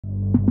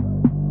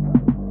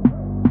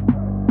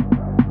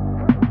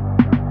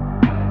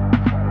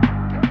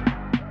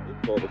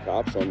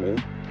cops on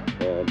me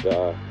and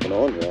went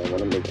on here. I want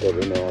to make sure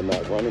they know I'm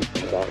not running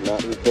about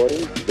not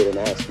recording. They didn't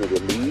ask me to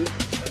leave.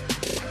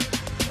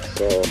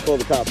 So I called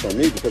the cops on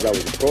me because I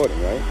was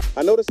recording, right?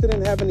 I noticed they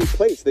didn't have any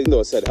plates. They know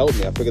it said help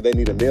me. I figured they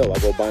need a meal.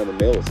 I'll go buy them a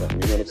meal or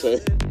something. You know what I'm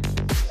saying?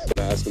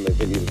 I asked them if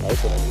they needed help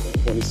with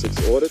anything.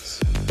 26 audits.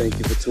 Thank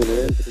you for tuning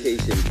in.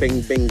 Notification.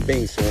 Bing, bing,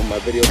 bing. So on my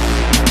video.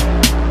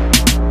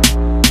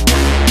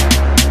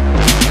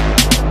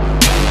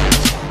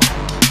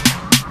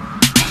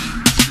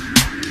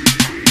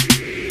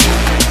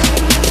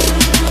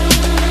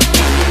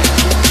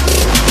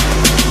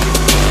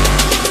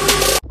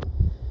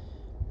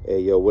 Hey,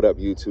 yo, what up,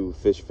 YouTube?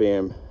 Fish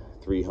Fam,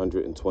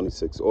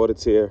 326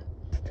 audits here.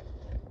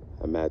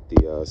 I'm at the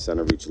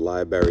Centereach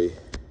Library,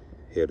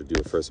 here to do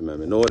a First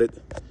Amendment audit.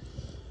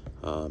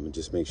 And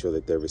just make sure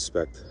that they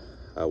respect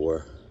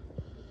our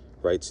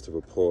rights to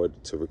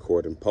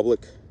record in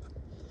public.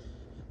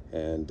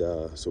 And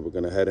so we're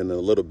gonna head in a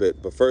little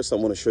bit. But first, I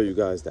wanna show you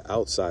guys the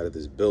outside of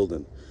this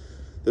building.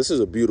 This is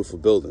a beautiful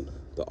building.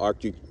 The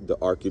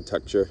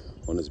architecture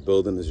on this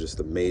building is just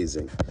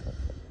amazing.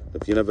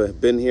 If you've never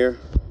been here,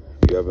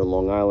 you ever in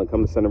Long Island,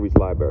 come to Centereach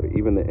Library.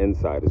 Even the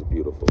inside is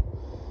beautiful.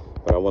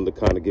 But I wanted to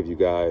kind of give you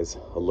guys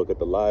a look at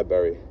the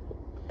library.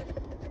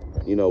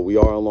 You know, we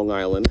are on Long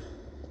Island,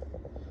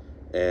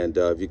 and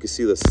if you can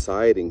see the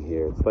siding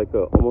here, it's like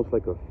almost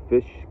like a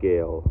fish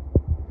scale.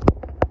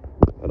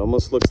 It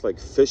almost looks like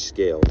fish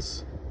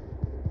scales.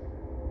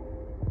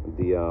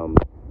 The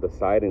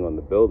siding on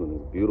the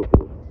building is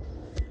beautiful,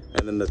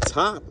 and then the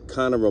top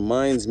kind of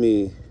reminds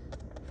me.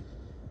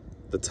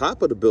 The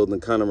top of the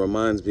building kind of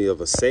reminds me of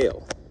a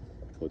sail,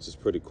 which is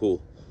pretty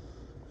cool.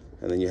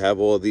 And then you have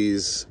all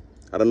these,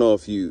 I don't know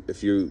if you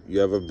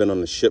ever been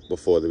on a ship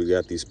before, that we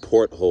got these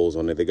portholes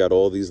on it. They got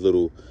all these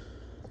little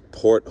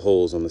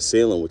portholes on the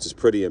ceiling, which is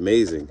pretty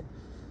amazing.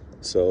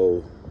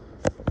 So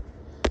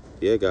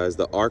yeah, guys,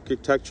 the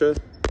architecture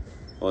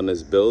on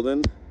this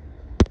building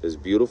is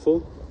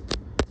beautiful.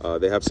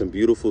 They have some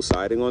beautiful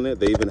siding on it.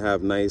 They even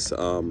have nice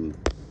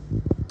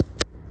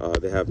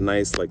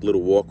like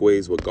little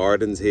walkways with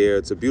gardens here.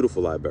 It's a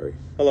beautiful library.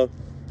 Hello.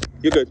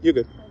 You're good. You're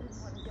good.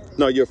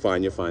 No, you're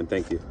fine. You're fine.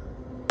 Thank you.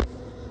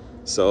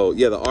 So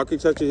yeah, the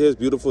architecture here is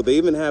beautiful. They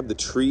even have the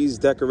trees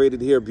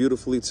decorated here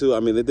beautifully too. I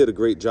mean, they did a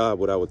great job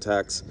with our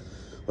tax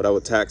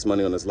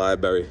money on this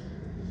library.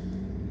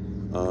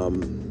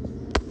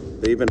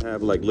 They even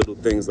have like little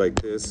things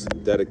like this,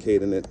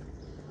 dedicating it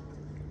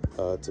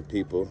to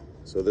people.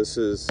 So this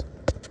is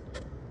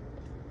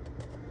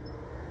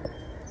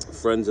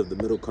Friends of the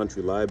Middle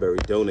Country Library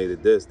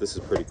donated this. This is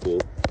pretty cool.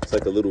 It's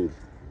like a little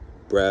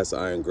brass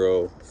iron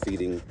grill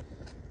feeding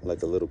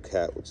like a little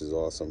cat, which is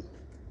awesome.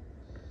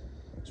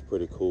 It's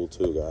pretty cool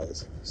too,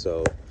 guys.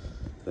 So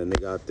then they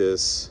got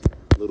this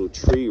little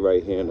tree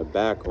right here in the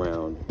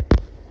background.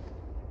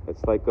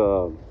 It's like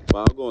well,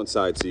 I'll go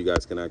inside so you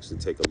guys can actually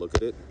take a look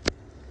at it.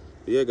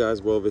 But yeah,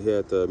 guys, we're over here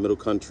at the Middle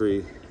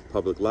Country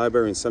Public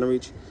Library in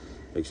Centereach.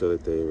 Make sure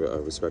that they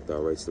respect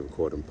our rights to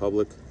record in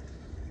public.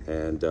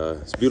 And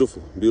it's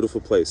beautiful,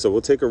 beautiful place. So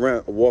we'll take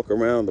a walk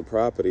around the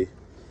property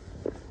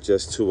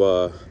just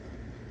to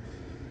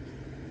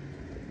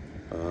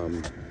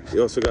we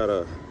also got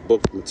a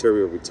book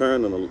material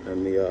return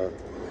and the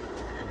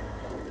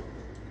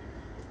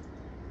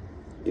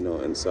you know,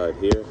 inside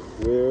here.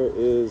 Where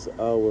is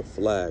our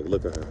flag?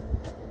 Look at her.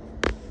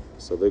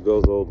 So there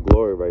goes Old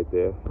Glory right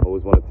there. I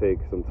always want to take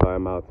some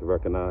time out to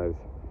recognize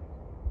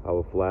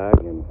our flag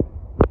and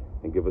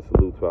give a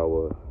salute to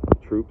our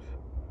troops,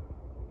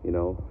 you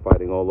know,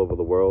 fighting all over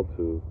the world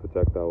to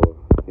protect our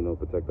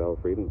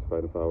freedoms,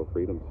 fighting for our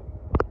freedoms.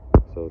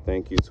 So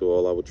thank you to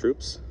all our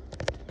troops.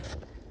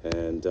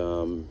 And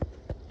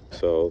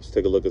so let's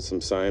take a look at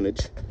some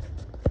signage.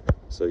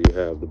 So you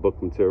have the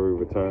book material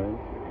return,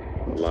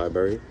 the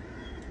library.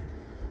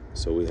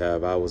 So we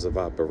have hours of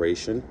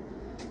operation,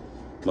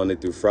 Monday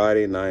through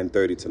Friday,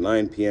 9:30 to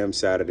 9 p.m.,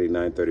 Saturday,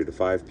 9:30 to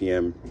 5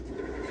 p.m.,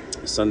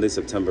 Sunday,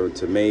 September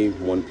to May,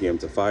 1 p.m.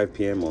 to 5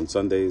 p.m. on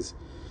Sundays.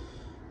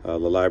 The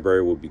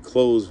library will be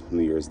closed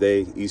New Year's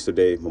Day, Easter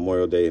Day,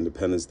 Memorial Day,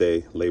 Independence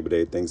Day, Labor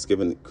Day,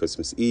 Thanksgiving,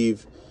 Christmas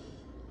Eve,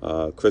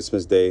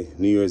 Christmas Day,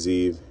 New Year's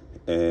Eve,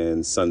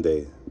 and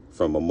Sunday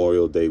from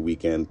Memorial Day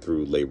weekend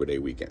through Labor Day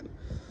weekend.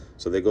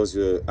 So there goes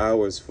your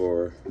hours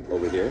for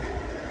over here.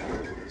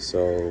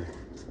 So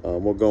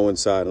we'll go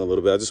inside in a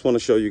little bit. I just want to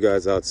show you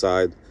guys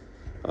outside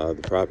the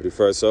property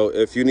first. So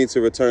if you need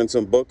to return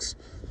some books,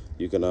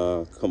 you can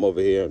come over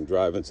here and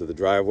drive into the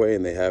driveway,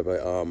 and they have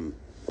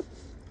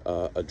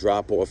a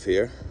drop off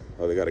here.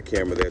 Oh, they got a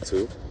camera there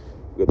too.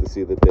 Good to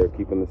see that they're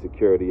keeping the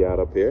security out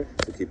up here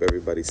to keep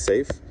everybody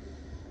safe.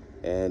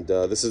 And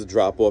this is a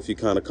drop off. You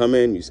kind of come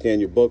in, you scan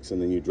your books, and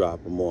then you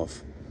drop them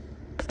off.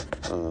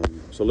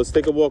 So let's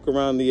take a walk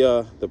around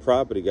the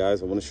property,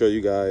 guys. I want to show you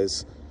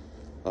guys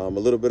a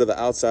little bit of the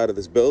outside of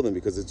this building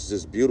because it's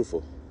just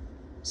beautiful.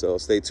 So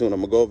stay tuned.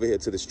 I'm gonna go over here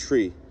to this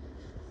tree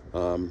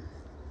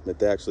that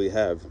they actually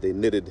have. They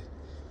knitted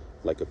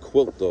like a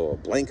quilt or a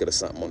blanket or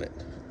something on it.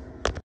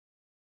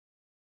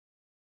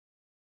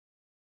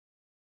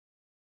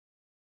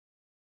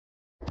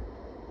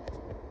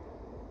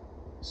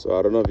 So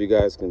I don't know if you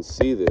guys can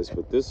see this,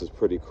 but this is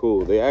pretty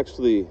cool. They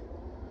actually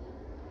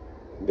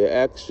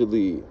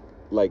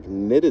like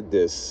knitted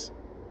this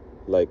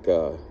like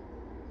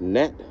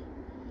net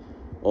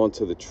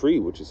onto the tree,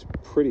 which is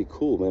pretty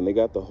cool, man. They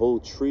got the whole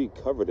tree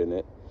covered in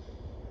it,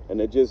 and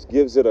it just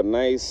gives it a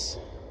nice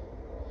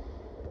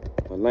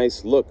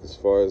look. As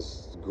far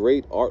as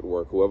great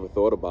artwork, whoever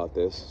thought about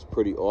this, it's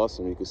pretty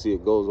awesome. You can see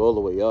it goes all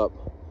the way up,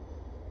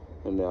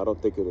 and I don't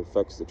think it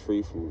affects the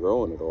tree from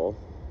growing at all.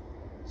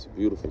 It's a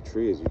beautiful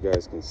tree, as you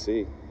guys can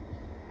see.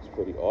 It's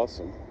pretty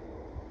awesome.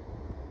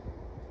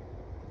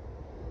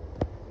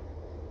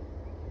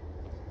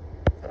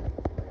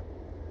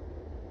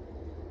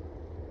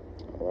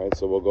 All right,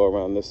 so we'll go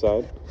around this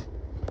side.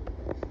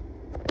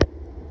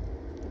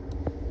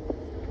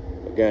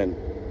 Again,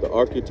 the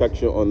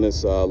architecture on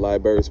this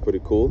library is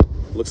pretty cool.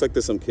 Looks like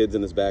there's some kids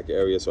in this back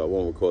area, so I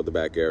won't record the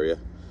back area.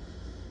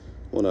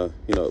 I want to,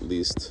 you know, at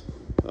least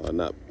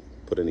not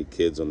put any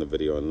kids on the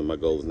video, and my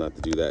goal is not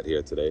to do that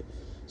here today.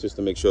 Just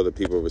to make sure that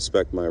people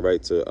respect my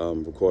right to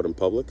record in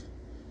public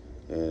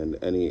and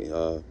any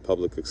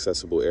public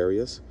accessible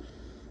areas.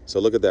 So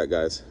look at that,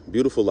 guys.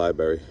 Beautiful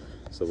library.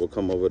 So we'll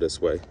come over this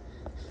way.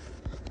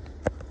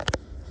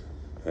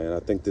 And I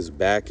think this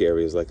back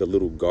area is like a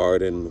little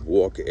garden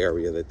walk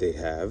area that they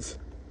have.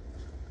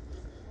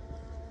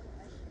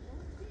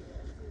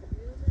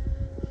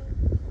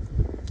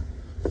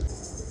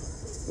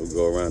 We'll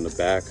go around the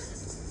back,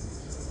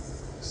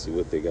 see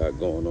what they got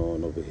going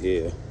on over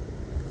here.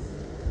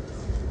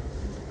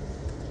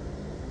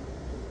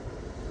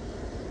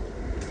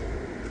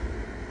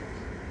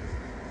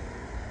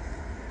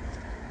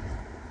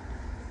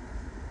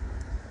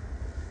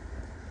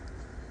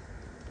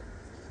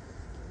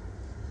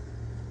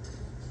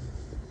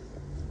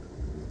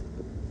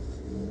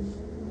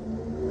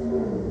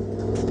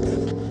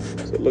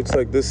 So it looks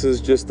like this is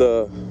just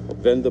a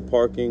vendor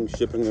parking,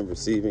 shipping and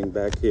receiving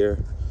back here.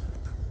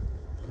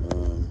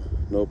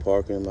 No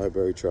parking,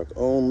 library truck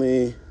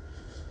only.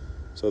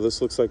 So this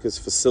looks like it's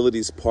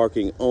facilities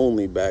parking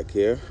only back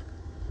here.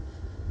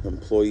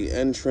 Employee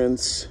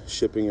entrance,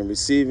 shipping and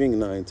receiving,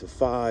 9 to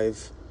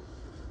 5.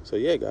 So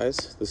yeah,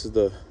 guys, this is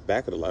the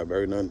back of the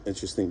library. Nothing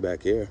interesting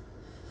back here.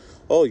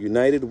 Oh,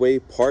 United Way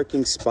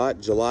parking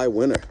spot July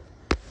winter.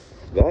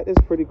 That is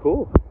pretty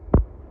cool.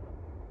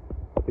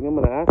 I think I'm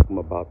gonna ask them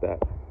about that.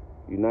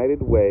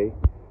 United Way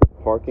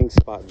parking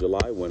spot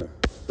July winter.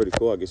 Pretty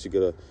cool. I guess you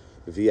get a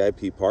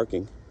VIP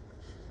parking.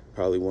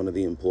 Probably one of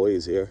the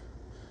employees here.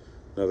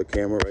 Another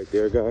camera right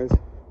there, guys.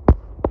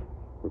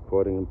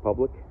 Recording in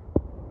public.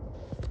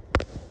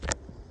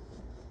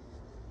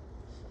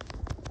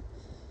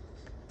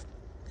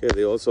 Okay,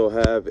 they also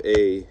have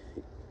a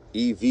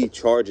EV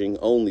charging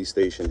only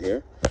station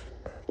here,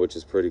 which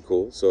is pretty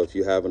cool. So if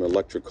you have an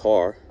electric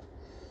car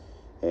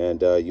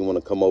and you want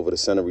to come over to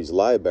Centereach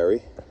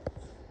Library,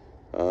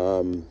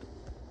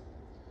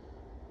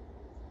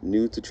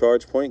 new to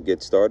ChargePoint,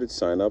 get started,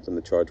 sign up in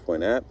the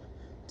ChargePoint app.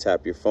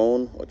 Tap your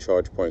phone or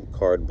ChargePoint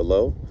card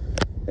below,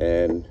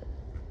 and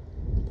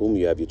boom,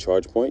 you have your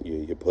ChargePoint.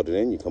 You put it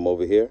in, you come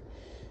over here,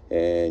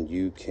 and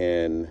you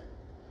can,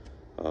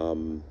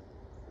 you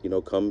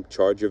know, come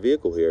charge your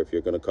vehicle here if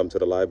you're going to come to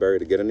the library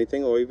to get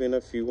anything, or even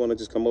if you want to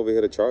just come over here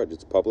to charge.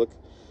 It's public,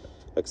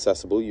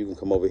 accessible. You can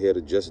come over here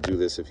to just do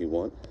this if you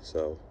want.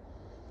 So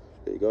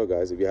there you go,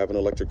 guys. If you have an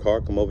electric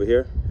car, come over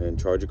here and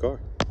charge your car.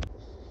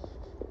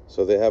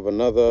 So they have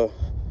another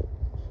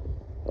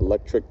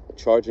electric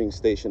charging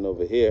station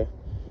over here,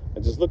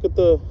 and just look at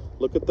the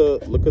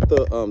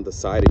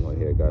siding on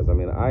here, guys. I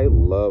mean, I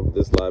love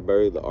this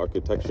library, the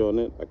architecture on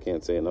it. I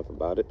can't say enough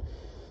about it.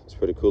 It's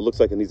pretty cool. Looks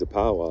like it needs a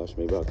power wash.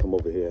 Maybe I'll come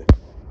over here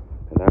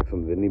and ask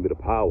them if they need me to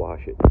power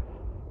wash it.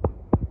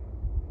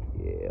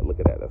 Yeah, look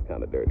at that. That's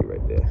kind of dirty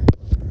right there.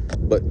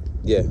 But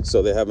yeah,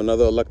 so they have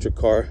another electric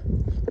car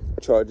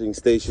charging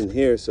station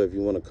here. So if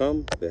you want to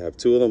come, they have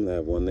two of them. They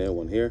have one there,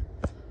 one here.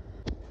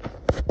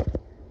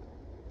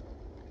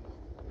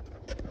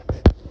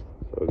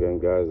 So again,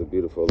 guys, a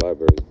beautiful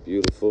library. It's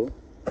beautiful.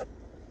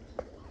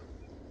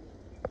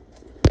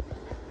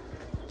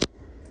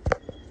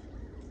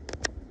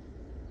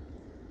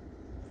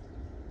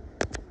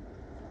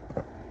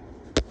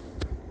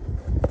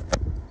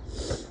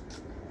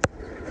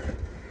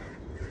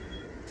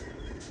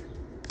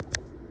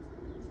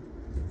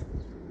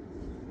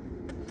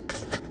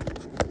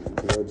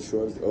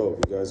 Oh,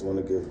 if you guys want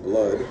to give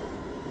blood, you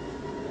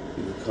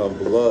can come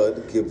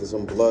give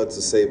some blood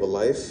to save a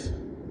life.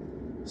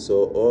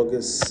 So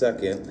August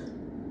 2nd,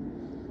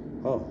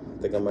 oh,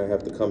 I think I might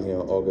have to come here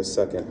on August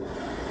 2nd.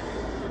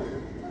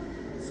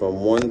 From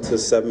 1 to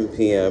 7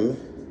 p.m.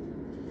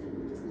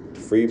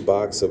 Free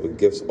box of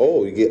gifts.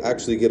 Oh, you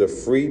actually get a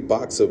free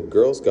box of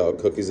Girl Scout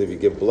cookies if you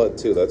give blood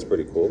too. That's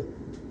pretty cool.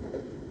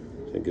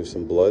 So give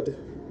some blood.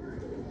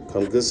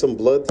 Come give some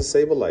blood to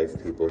save a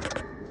life, people.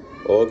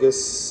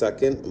 August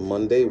 2nd,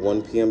 Monday,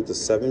 1 p.m. to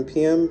 7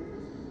 p.m.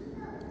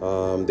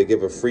 They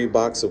give a free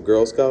box of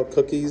Girl Scout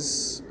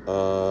cookies.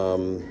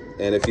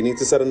 And if you need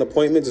to set an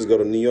appointment, just go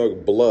to New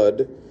York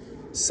Blood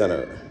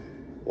Center,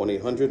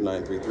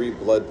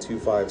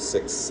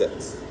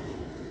 1-800-933-BLOOD-2566.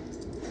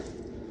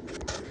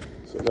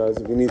 So guys,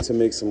 if you need to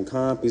make some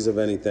copies of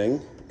anything,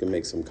 you can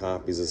make some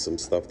copies of some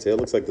stuff too. It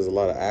looks like there's a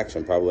lot of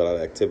action, probably a lot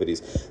of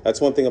activities. That's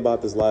one thing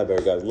about this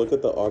library, guys. Look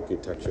at the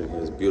architecture in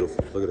here. It's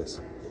beautiful. Look at this.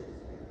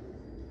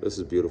 This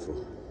is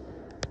beautiful.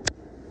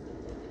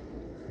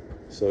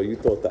 So you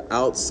thought the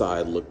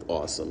outside looked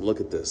awesome.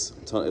 Look at this.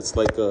 It's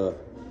like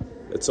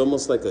it's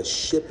almost like a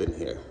ship in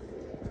here.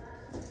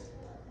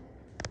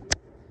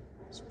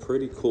 It's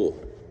pretty cool.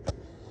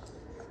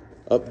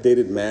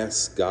 Updated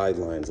mask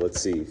guidelines. Let's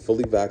see.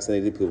 Fully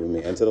vaccinated people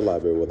may enter the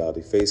library without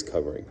a face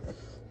covering.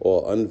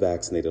 All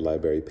unvaccinated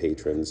library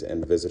patrons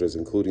and visitors,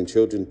 including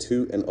children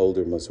 2 and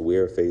older, must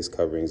wear face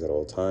coverings at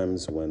all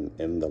times when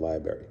in the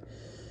library.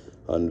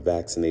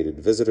 Unvaccinated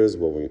visitors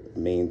will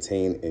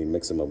maintain a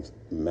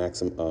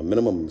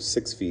minimum of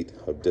 6 feet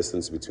of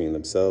distance between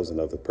themselves and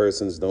other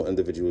persons. No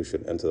individual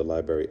should enter the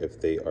library if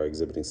they are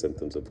exhibiting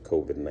symptoms of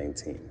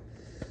COVID-19.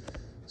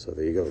 So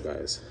there you go,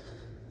 guys.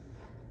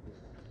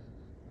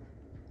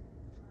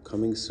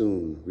 Coming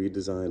soon,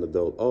 redesign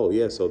adult. Oh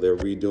yeah, so they're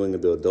redoing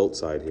the adult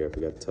side here. I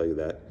forgot to tell you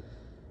that.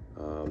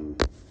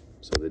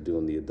 So they're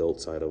doing the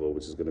adult side of it,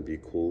 which is going to be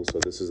cool. So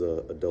this is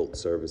adult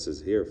services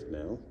here for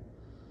now.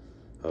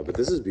 But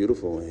this is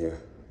beautiful in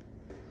here.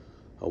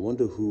 I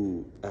wonder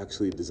who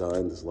actually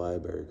designed this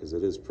library, because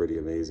it is pretty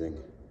amazing.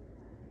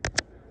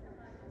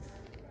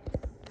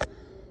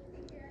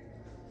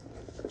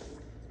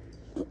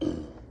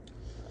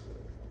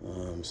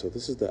 So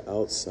this is the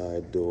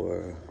outside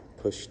door.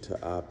 Push to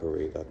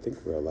operate. I think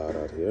we're allowed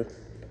out here.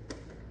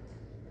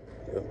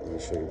 Yep, let me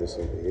show you this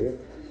over here.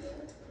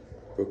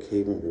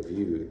 Brookhaven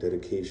Review,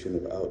 dedication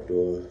of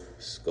outdoor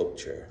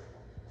sculpture.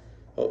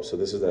 Oh, so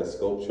this is that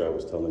sculpture I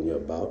was telling you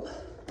about.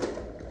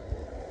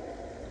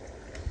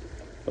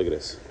 Look at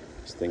this.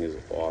 This thing is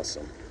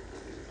awesome.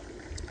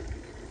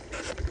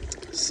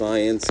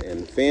 Science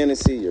and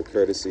fantasy, your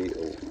courtesy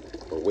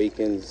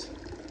awakens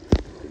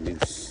the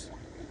noose.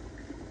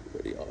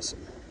 Pretty awesome.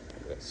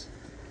 Look at this.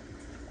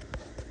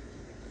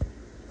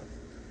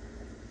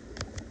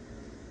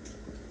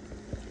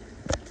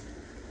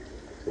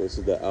 So this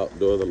is the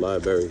outdoor of the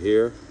library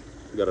here.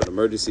 We got an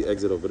emergency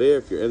exit over there.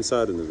 If you're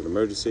inside and there's an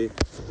emergency.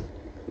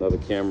 Another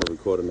camera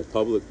recording the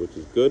public, which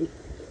is good.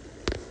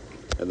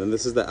 And then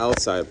this is the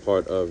outside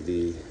part of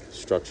the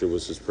structure,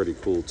 which is pretty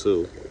cool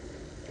too.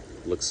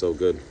 Looks so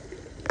good.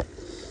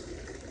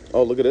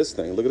 Oh, look at this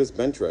thing. Look at this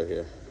bench right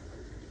here.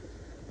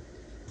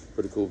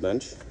 Pretty cool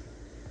bench.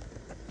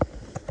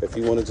 If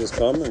you want to just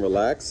come and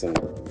relax and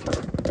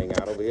hang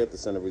out over here at the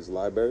Centereach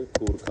Library,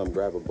 cool to come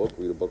grab a book,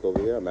 read a book over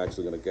here. I'm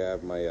actually going to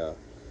grab my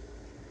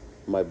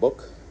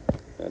book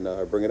and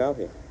bring it out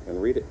here and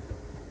read it.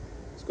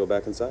 Let's go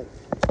back inside.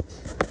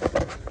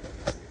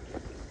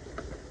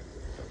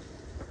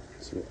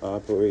 To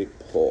operate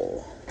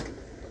Paul.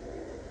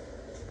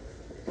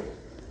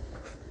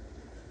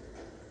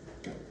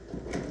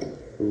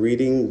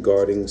 Reading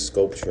Guarding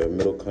Sculpture,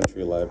 Middle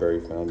Country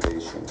Library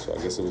Foundation. So I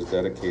guess it was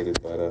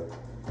dedicated by the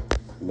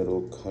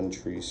Middle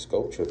Country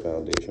Sculpture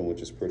Foundation,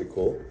 which is pretty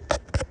cool.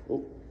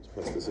 Oh, let's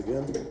press this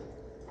again.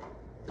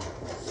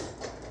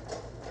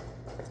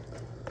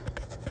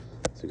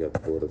 So you got the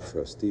Board of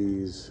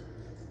Trustees,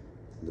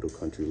 Middle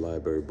Country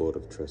Library Board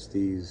of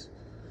Trustees.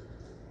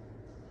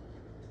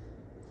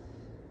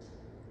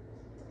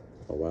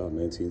 Oh wow,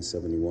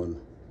 1971.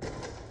 I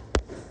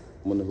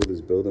wonder who this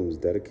building was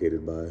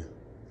dedicated by.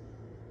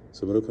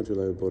 So Middle Country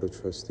Library Board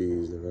of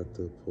Trustees,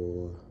 Director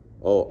Paul.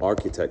 Oh,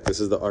 architect.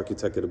 This is the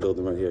architect of the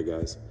building right here,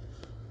 guys.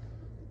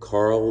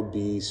 Carl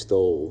B.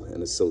 Stoll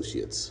and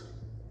Associates.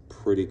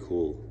 Pretty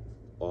cool.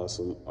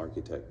 Awesome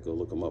architect. Go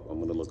look him up. I'm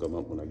going to look him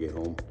up when I get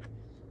home.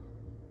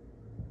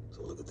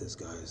 So look at this,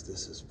 guys.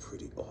 This is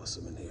pretty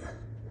awesome in here.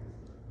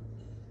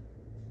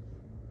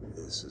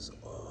 This is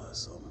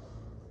awesome.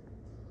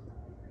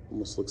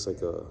 Almost looks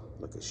like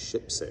a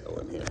ship sail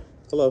in here.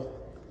 Hello.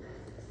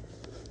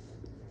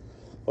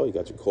 Oh, you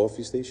got your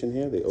coffee station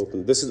here. They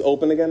open. This is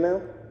open again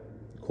now?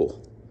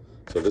 Cool.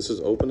 So this is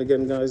open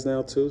again, guys,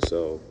 now too.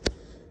 So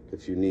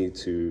if you need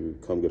to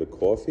come get a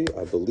coffee,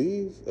 I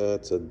believe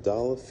it's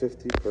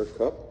 $1.50 per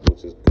cup,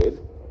 which is good.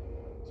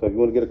 So if you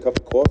want to get a cup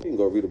of coffee and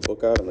go read a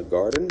book out in the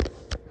garden,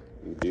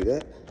 you can do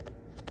that.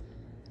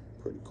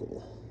 Pretty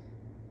cool.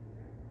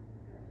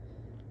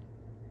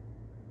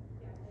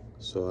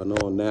 So I know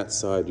on that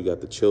side, you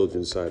got the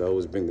children's side. I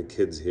always bring the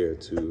kids here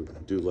to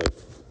do like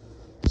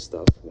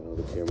stuff. You know,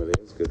 the camera there.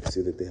 It's good to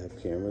see that they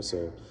have cameras.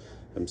 So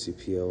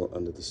MCPL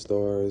Under the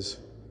Stars.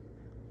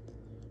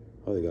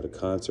 Oh, they got a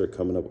concert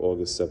coming up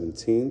August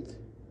 17th.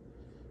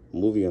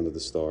 Movie Under the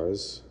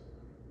Stars,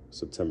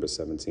 September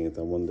 17th.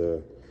 I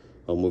wonder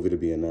a movie to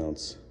be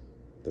announced.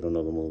 They don't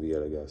know the movie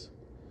yet, I guess.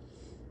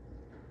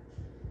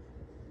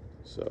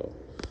 So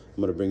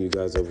I'm gonna bring you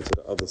guys over to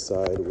the other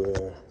side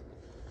where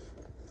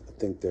I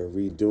think they're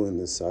redoing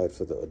this side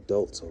for the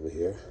adults over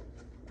here.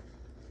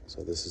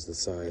 So this is the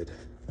side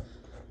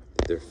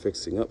that they're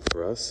fixing up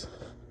for us.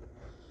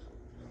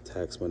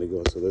 tax money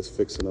going. So they're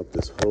fixing up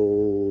this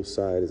whole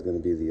side is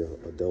going to be the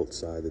adult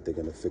side that they're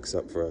going to fix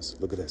up for us.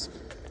 Look at this.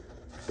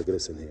 Look at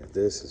this in here.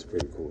 This is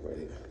pretty cool right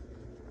here.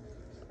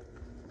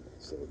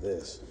 So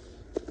this,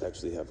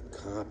 actually have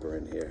copper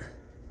in here.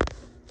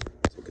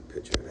 Take a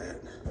picture of that.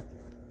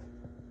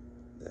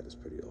 That is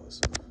pretty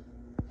awesome.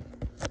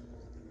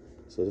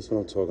 So this is what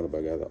I'm talking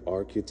about, guys. The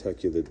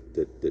architecture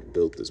that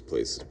built this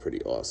place is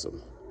pretty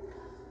awesome.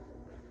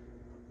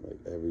 Like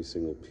every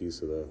single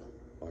piece of the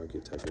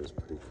architecture is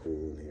pretty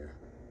cool in here.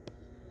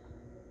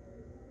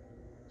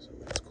 So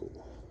that's cool.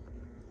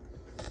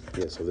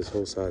 Yeah, so this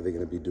whole side they're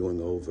gonna be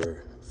doing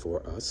over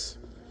for us.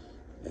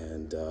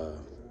 And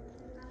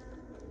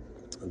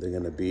they're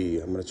gonna be,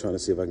 I'm gonna try to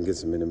see if I can get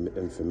some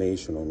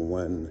information on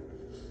when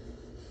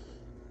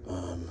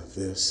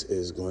this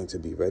is going to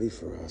be ready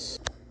for us.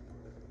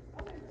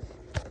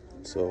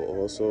 So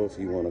also, if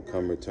you want to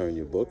come return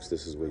your books,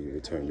 this is where you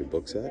return your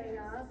books at.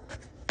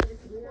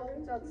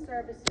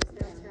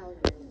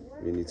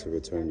 You need to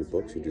return your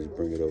books, you just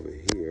bring it over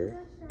here.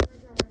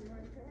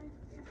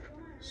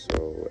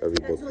 So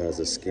every book has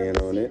a scan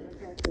on it,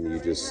 and you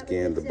just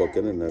scan the book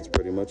in, and that's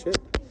pretty much it.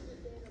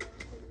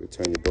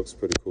 Return your books,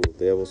 pretty cool.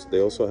 They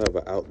also have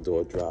an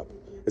outdoor drop.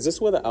 Is this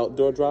where the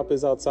outdoor drop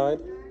is outside?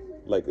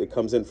 Like it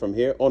comes in from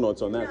here? Oh no,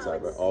 it's on that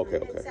side, right? Oh, okay.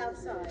 It's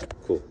outside.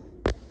 Cool.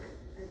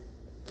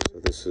 So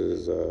this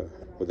is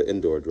with the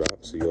indoor drop.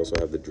 So you also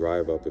have the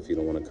drive up if you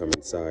don't want to come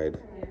inside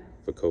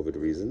for COVID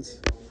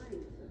reasons,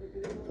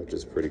 which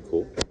is pretty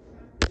cool.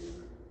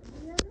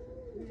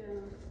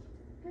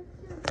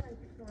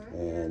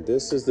 And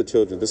this is the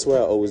children. This is where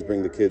I always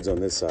bring the kids on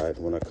this side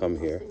when I come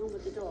here.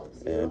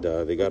 And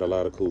they got a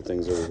lot of cool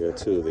things over here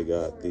too. They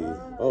got the,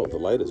 oh, the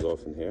light is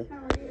off in here.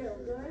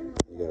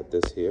 You got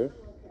this here.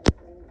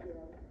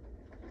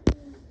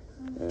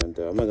 And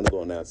I'm not going to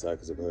go on that side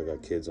because I probably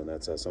got kids on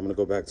that side. So I'm going to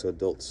go back to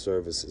adult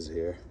services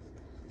here.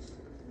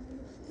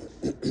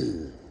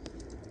 And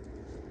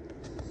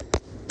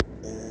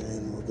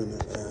we're going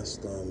to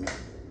ask them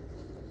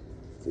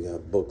if we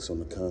have books on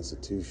the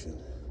Constitution.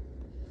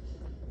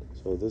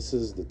 So this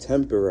is the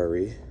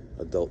temporary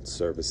adult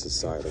services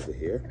side over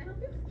here.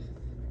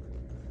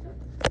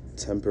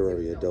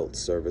 Temporary adult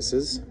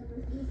services.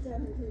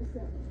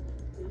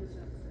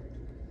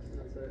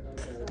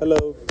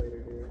 Hello.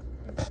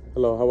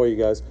 Hello, how are you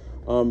guys?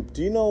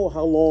 Do you know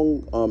how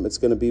long it's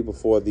going to be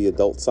before the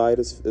adult side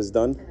is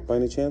done, by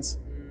any chance?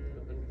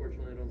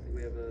 Unfortunately, I don't think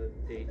we have a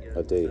date yet.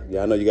 A date.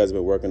 Yeah, I know you guys have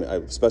been working,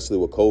 especially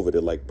with COVID,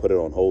 it like put it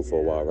on hold for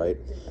a while, right?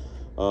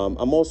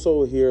 I'm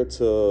also here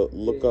to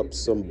look up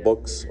some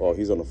books. Oh,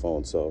 he's on the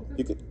phone, so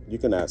you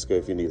can ask her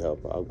if you need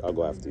help. I'll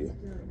go after you.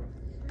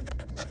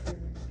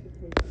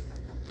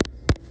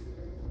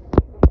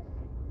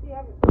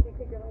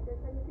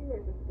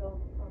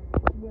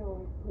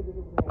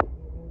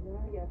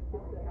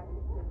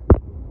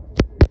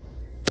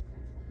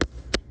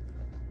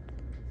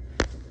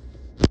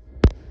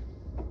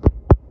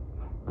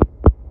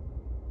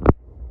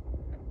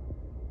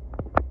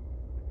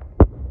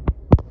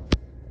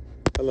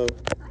 Hello,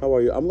 how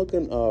are you? I'm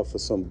looking for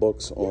some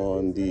books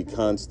on the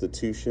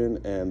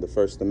Constitution and the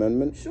First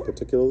Amendment, Sure.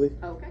 Particularly.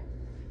 Okay.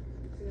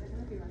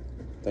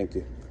 Thank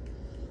you.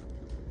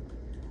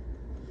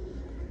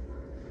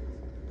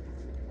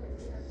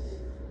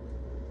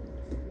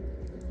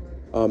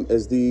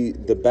 Is the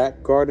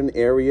back garden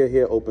area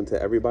here open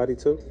to everybody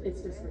too?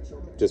 It's just for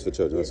children. Just for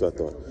children, that's what I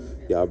thought.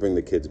 Yeah, I'll bring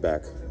the kids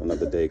back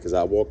another day because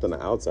I walked on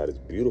the outside. It's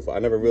beautiful. I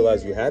never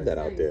realized you had that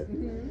out there.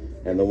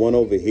 Mm-hmm. And the one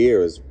over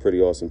here is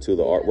pretty awesome too.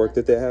 The artwork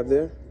that they have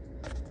there,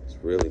 it's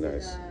really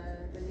nice.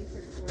 The Nature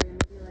Explorer,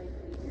 maybe like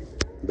 8 years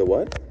ago. The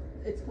what?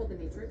 It's called the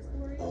Nature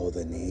Explorer. Oh,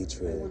 the I want to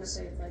Natrix.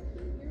 say it's like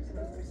 8 years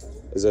ago or so.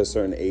 Is there a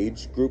certain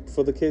age group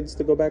for the kids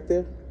to go back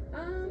there? It's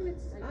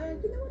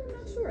you know what? I'm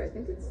not sure. I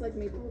think it's like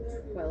maybe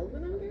 12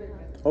 and under.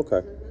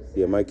 Okay.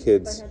 Yeah, my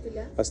kids. If I had to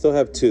guess. I still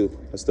have two.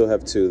 I still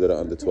have two that are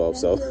under 12,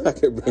 so I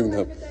can bring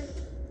them.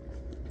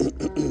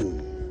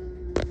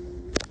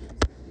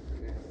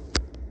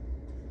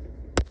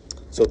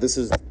 So this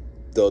is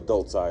the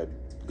adult side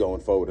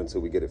going forward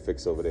until we get it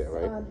fixed over there,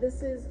 right?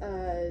 This is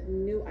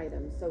new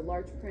items, so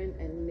large print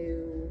and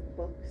new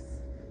books.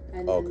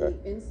 And then Okay.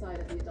 the inside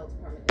of the adult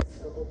department is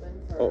still open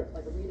for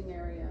like a reading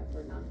area,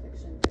 for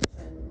nonfiction,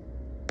 fiction,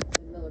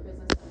 the Miller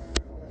Business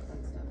Center, all that fun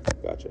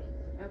stuff. Gotcha.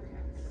 Okay.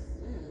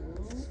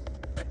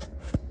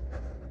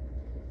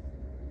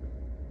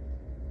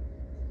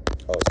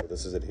 Oh, so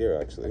this is it here,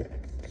 actually.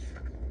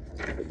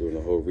 They're doing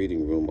a whole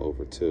reading room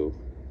over, too.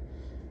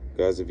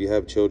 Guys, if you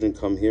have children,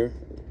 come here.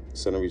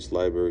 Centereach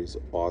Library is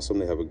awesome.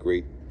 They have a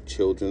great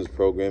children's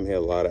program here, a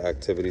lot of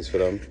activities for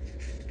them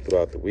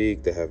throughout the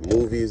week. They have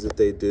movies that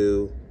they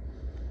do,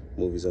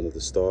 movies under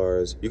the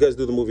stars. You guys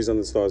do the movies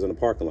under the stars in the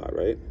parking lot,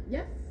 right?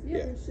 Yes. Yeah,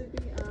 Yeah. there should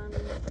be,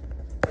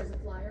 there's a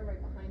flyer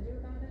right behind you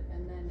about it,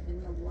 and then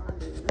in the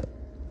lobby,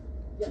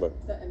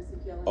 But- the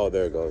MCPL. Oh,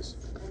 there it goes.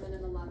 And then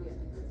in the lobby, I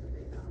think there's a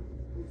big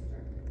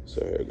booster.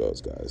 So here it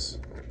goes, guys.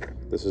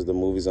 This is the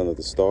movies under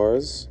the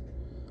stars.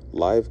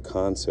 Live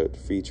concert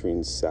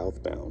featuring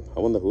Southbound. I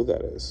wonder who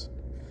that is.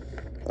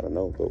 I don't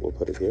know, but we'll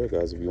put it here,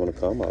 guys. If you want to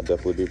come, I'll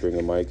definitely be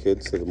bringing my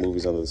kids to the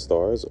movies Under the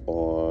Stars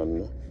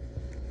on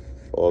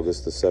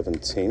August the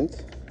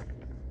 17th.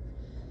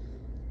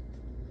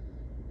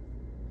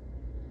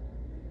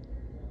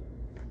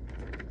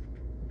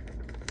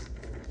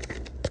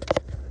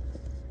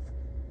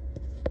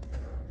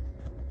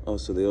 Oh,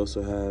 so they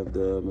also have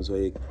the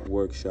mosaic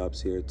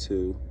workshops here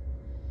too.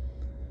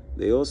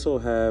 They also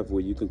have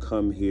where you can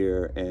come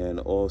here and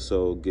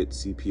also get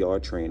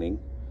CPR training.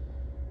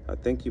 I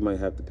think you might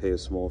have to pay a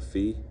small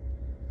fee.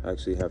 I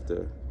actually have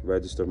to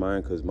register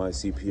mine because my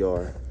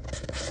CPR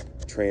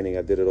training,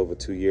 I did it over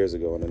 2 years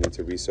ago, and I need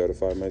to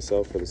recertify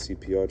myself for the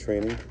CPR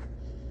training.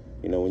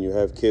 You know, when you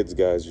have kids,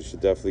 guys, you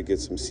should definitely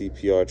get some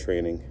CPR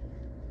training.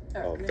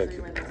 Oh, thank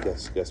you.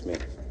 Yes, ma'am.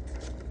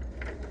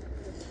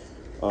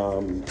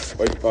 Are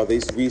they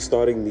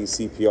restarting these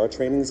CPR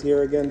trainings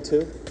here again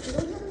too? We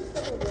don't have them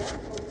scheduled yet,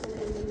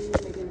 hopefully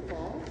maybe in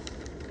fall.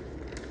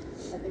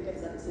 I think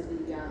it's up to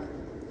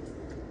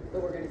the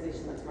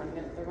organization that's running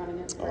it. They're running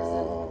it.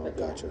 Oh,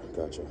 gotcha.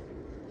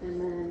 And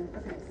then,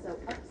 okay, so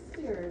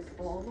upstairs,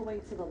 all the way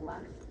to the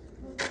left,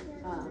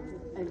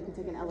 and you can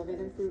take an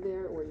elevator through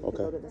there, or you can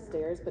go to the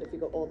stairs, but if you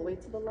go all the way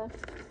to the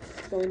left,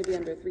 it's going to be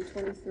under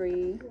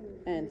 323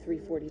 and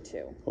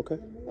 342. Okay.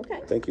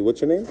 Okay. Thank you.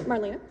 What's your name?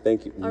 Marlena.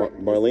 Thank you. All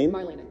right. Marlene?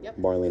 Marlena, yep.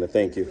 Marlena,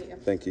 thank Nice you. to meet you.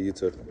 Thank you, you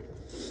too.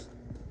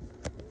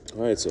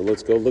 All right, so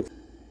let's go look.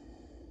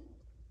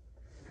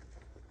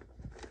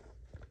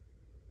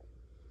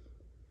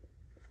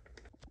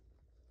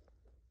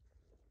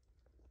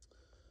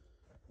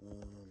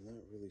 I'm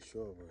not really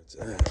sure where it's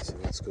at, so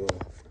let's go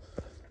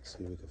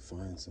see if we can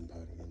find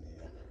somebody in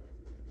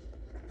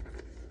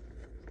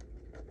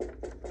here.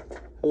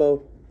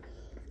 Hello.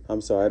 I'm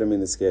sorry, I didn't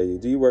mean to scare you.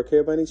 Do you work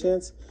here by any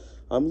chance?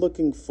 I'm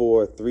looking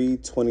for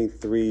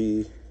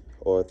 323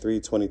 or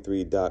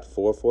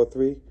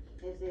 323.443.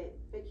 Is it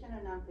fiction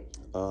or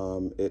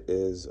nonfiction? It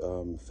is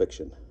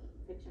fiction.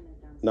 Fiction is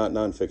nonfiction. Not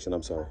nonfiction,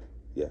 I'm sorry.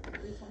 Yeah.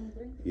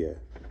 323? Yeah.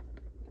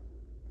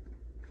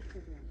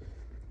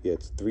 Yeah,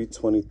 it's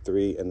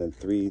 323 and then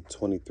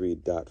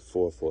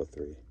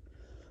 323.443.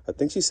 I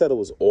think she said it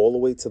was all the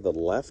way to the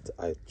left.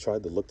 I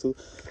tried to look to.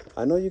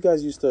 I know you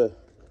guys used to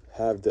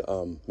have the,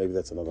 maybe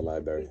that's another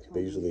library. They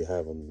usually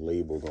have them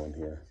labeled on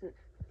here.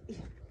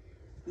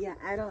 Yeah,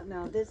 I don't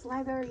know. This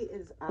library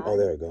is odd. Oh,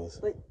 there it goes.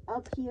 But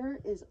up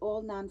here is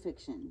all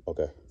nonfiction.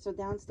 Okay. So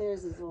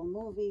downstairs is all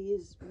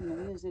movies,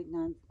 music,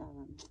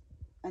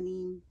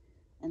 anime,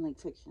 and like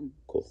fiction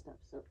stuff.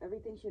 So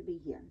everything should be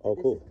here. Oh,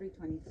 cool. This is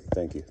 323.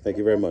 Thank you. Thank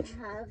you very much.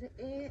 Have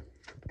it,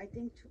 I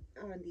think,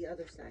 on the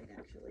other side,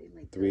 actually.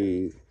 Like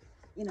Three.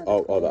 The the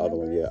other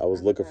one. Yeah, I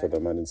was looking for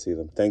them. I didn't see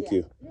them. Thank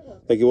you. You're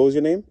welcome. Thank you. What was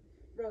your name?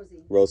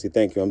 Rosie. Rosie.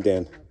 Thank you. I'm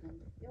Dan.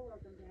 You're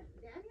welcome, Dan.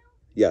 Daniel?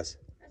 Yes.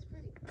 That's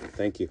pretty.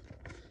 Thank you.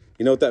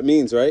 You know what that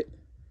means, right?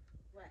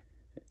 What?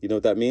 You know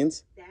what that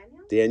means?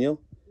 Daniel?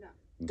 Daniel? No.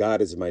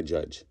 God is my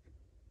judge.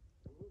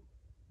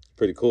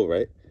 Pretty cool,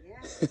 right?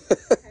 Yeah. Kind of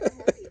happy. I don't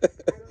know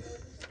what to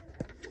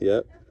say.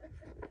 Yep.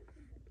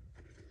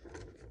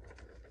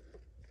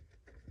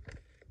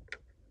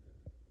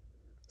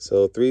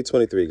 So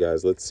 323,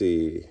 guys. Let's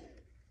see.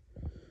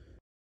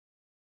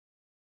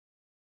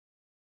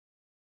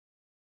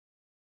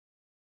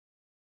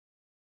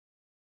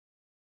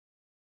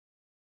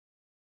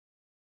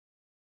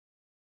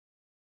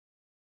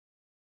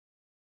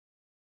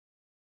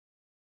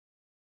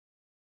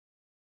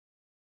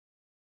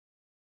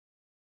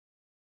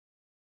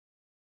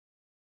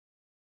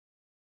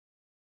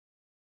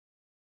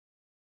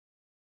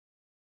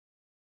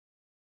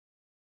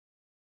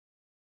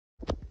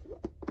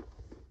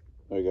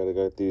 I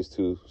got these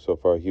two so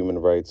far: human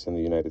rights in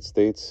the United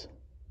States,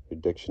 your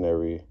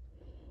dictionary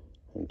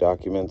and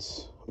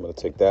documents. I'm going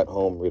to take that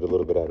home, read a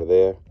little bit out of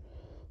there.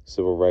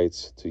 Civil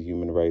rights to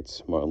human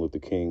rights, Martin Luther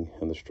King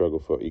and the struggle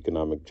for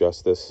economic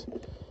justice.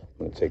 I'm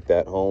going to take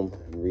that home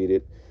and read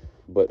it.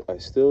 But I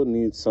still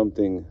need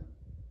something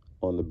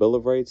on the Bill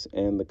of Rights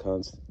and the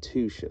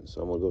Constitution.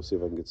 So I'm going to go see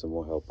if I can get some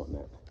more help on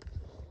that.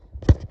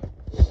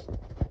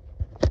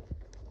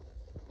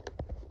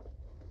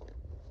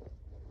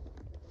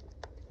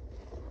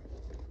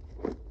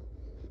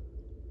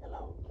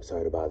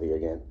 Sorry to bother you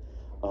again.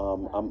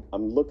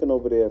 I'm looking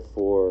over there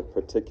for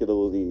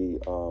particularly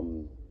a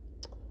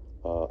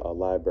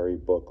library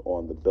book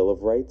on the Bill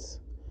of Rights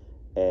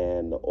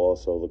and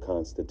also the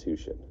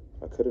Constitution.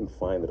 I couldn't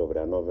find it over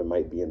there. I don't know if it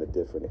might be in a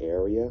different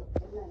area.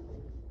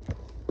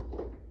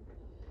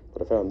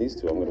 But I found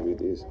these two. I'm going to read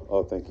these.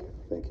 Oh, thank you.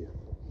 Thank you.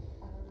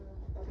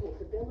 Okay,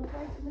 the Bill of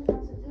Rights and the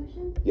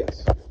Constitution?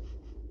 Yes.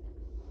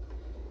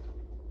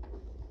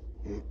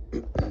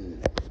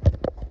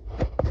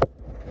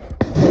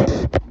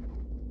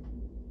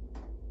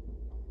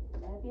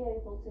 I'll be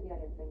able to get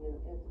it for you.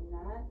 If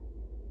not,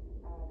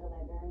 the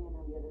librarian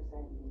on the other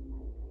side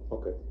might.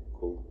 Okay,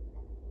 cool.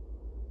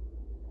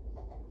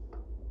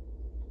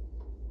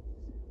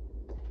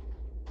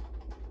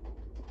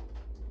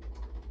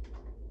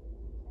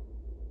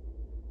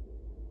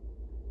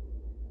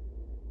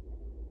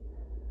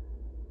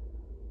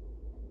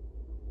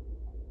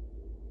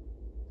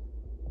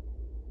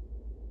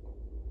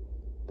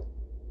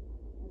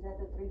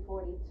 the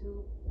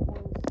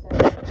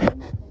 342.7?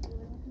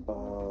 I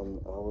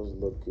was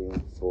looking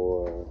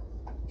for,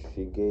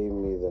 she gave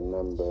me the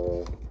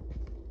number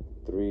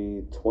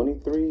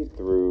 323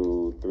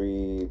 through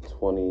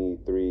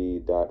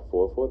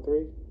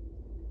 323.443.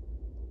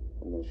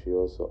 And then she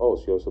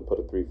also put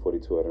a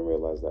 342. I didn't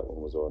realize that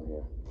one was on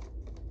here.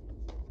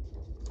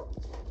 That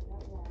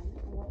one.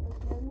 And what was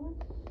the other one?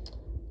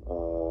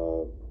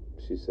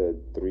 She said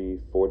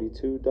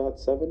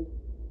 342.7.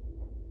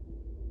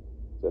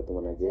 Is that the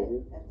one I gave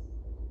you?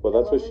 Well,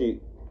 that's what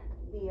she.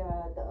 The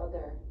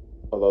other.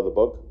 Oh, the other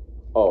book?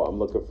 Oh, I'm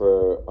looking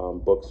for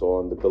books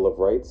on the Bill of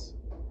Rights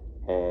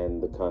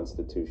and the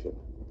Constitution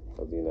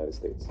of the United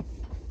States.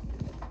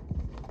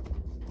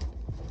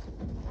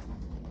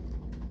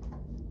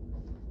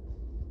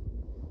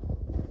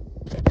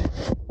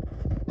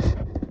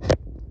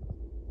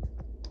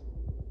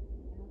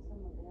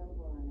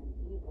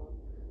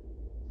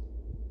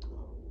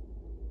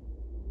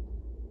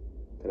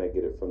 Can I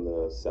get it from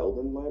the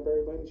Selden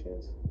Library by any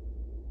chance?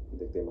 I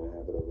think they might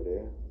have it over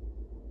there.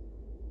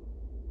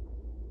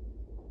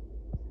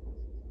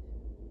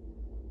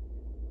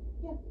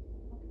 Yeah.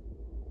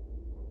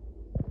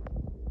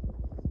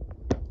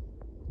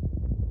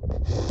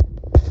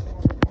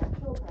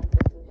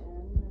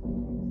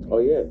 Oh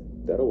yeah,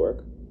 that'll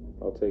work.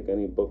 I'll take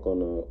any book on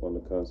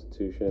the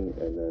Constitution,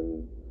 and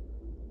then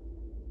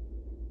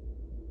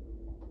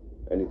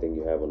anything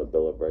you have on the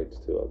Bill of Rights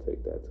too. I'll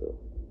take that too.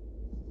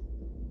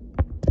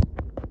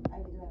 Are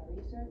you doing a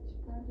research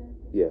project?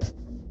 Yeah.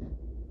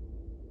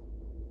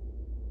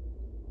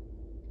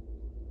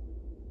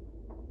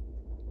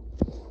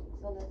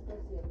 So let's go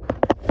see it.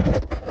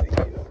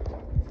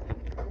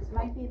 This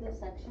might be the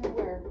section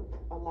where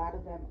a lot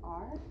of them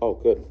are. Oh,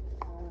 good.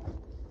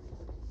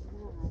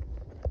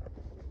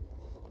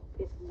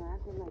 If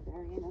not, the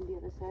librarian on the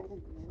other side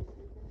and the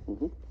administrator.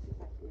 Mm-hmm.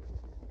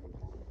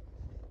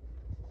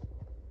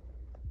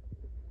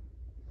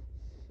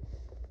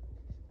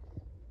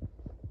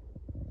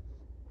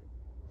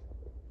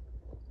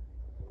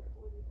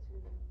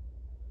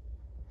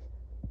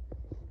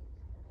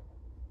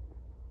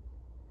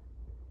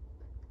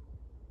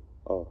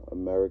 Oh,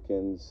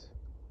 Americans,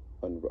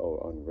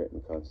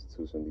 unwritten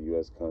Constitution, the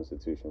U.S.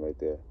 Constitution right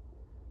there.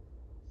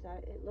 So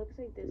it looks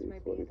like this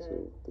might be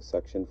the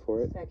section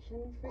for it.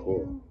 Section for cool.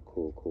 you.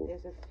 Cool.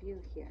 There's a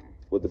few here.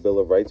 Would the Bill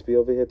of Rights be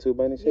over here too,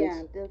 by any chance?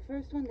 Yeah, the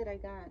first one that I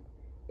got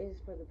is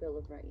for the Bill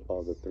of Rights.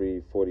 Oh, the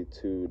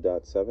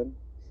 342.7.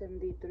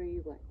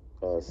 73 what?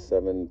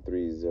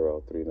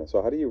 73039.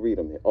 So how do you read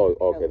them here? Oh,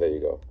 okay, there you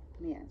go.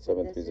 Yeah.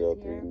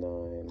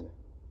 73039.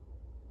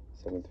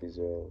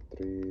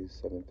 7303,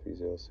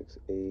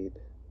 73068.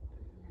 But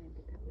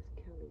that was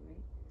Kelly,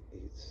 right?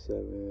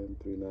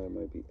 8739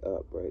 might be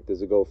up, right?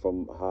 Does it go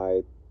from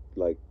high,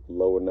 like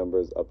lower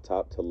numbers up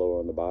top to lower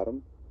on the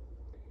bottom?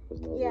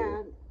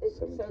 Yeah,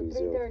 so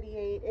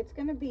 338, it's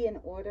going to be an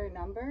order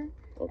number,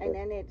 okay. And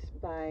then it's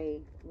by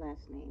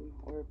last name,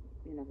 or,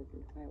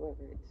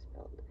 however it's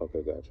spelled.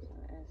 Okay, gotcha. So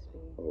SB.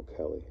 Oh,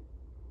 Kelly.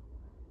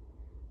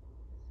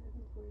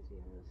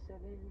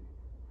 7407.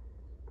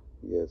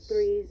 Yes.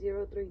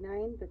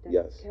 3039, but that's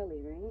yes. Kelly,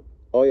 right?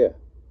 Oh, yeah.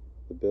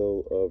 The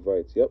Bill of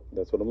Rights. Yep,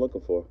 that's what I'm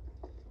looking for.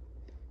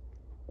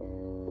 I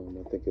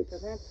think it's...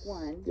 So that's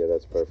one. Yeah,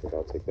 that's perfect.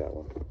 I'll take that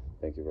one.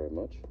 Thank you very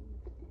much.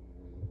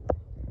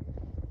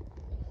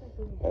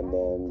 And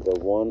then the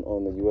one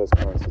on the U.S.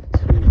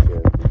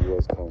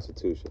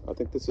 Constitution. I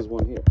think this is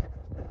one here.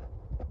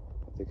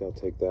 I think I'll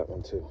take that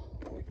one too.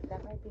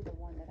 That might be the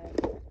one that I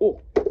got.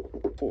 Oh,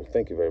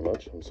 thank you very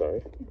much. I'm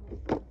sorry.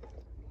 I'm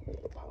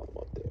gonna pile them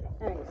up there.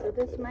 All right, so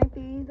this might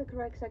be the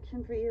correct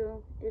section for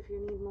you if you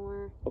need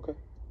more. Okay.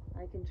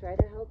 I can try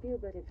to help you,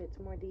 but if it's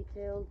more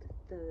detailed,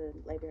 the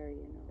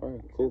librarian will. All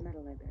right, cool. I'm not a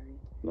librarian.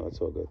 No, it's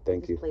all good.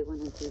 Thank you. Play one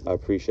and two. I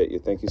appreciate you.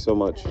 Thank you so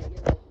much.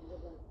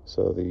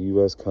 So the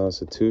U.S.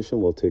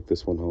 Constitution, we'll take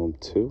this one home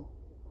too.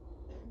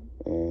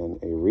 And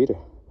a reader.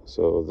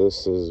 So we're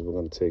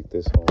going to take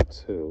this home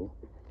too.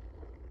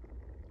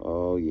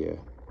 Oh yeah.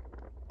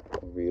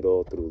 I'll read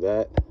all through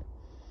that.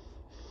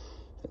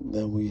 And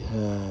then we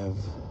have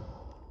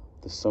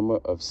the summer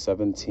of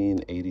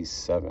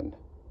 1787.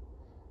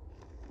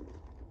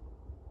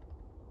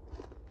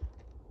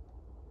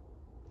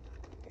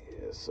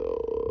 Yeah,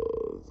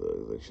 so the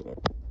election.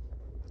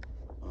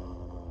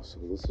 So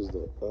this is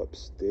the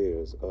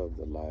upstairs of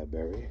the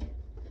library.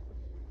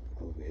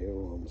 Over here, I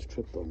almost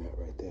tripped on that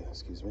right there.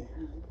 Excuse me.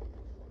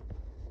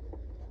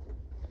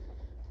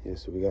 Yeah,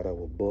 so we got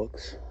our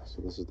books.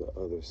 So this is the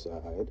other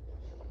side.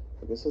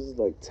 I guess this is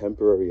like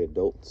temporary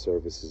adult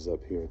services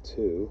up here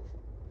too.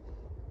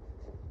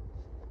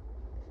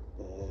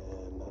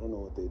 And I don't know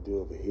what they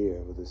do over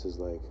here, but this is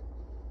like,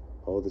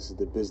 this is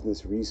the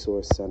Business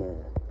Resource Center.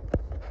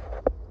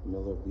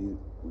 Miller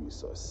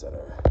Resource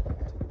Center.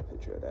 Take a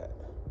picture of that.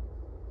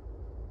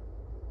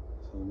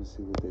 So let me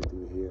see what they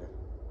do here.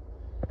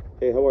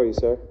 Hey, how are you,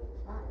 sir?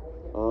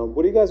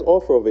 What do you guys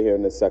offer over here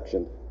in this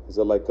section? Is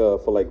it like for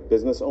like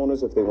business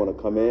owners if they want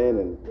to come in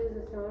and?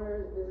 Business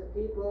owners, business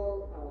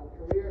people,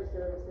 career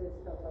services,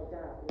 stuff like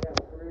that. We have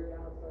a career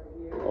counselor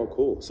here.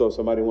 cool. So if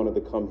somebody wanted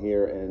to come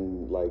here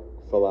and like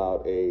fill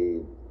out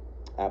a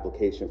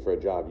application for a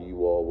job,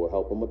 you all will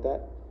help them with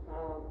that?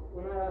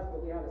 We're not us,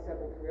 but we have a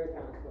separate career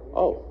counselor.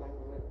 Oh.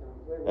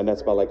 And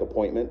that's by like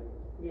appointment?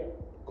 Yeah.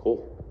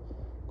 Cool.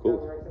 Cool.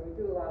 So we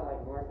do a lot of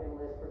like marketing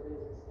lists for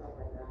business, stuff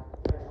like that.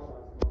 Try to help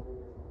out small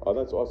business. Oh,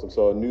 that's awesome.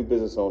 So a new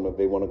business owner, if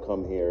they want to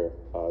come here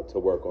to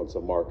work on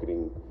some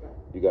marketing, Right.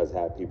 you guys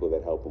have people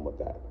that help them with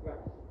that. Right.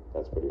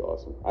 That's pretty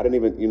awesome. I didn't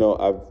even,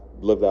 I've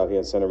lived out here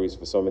in Centereach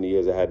for so many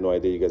years. I had no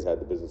idea you guys had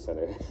the business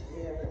center.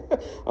 Yeah.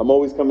 I'm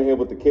always coming here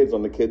with the kids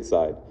on the kids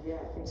side. Yeah.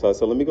 So I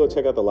said, let me go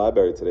check out the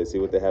library today, see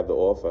what they have to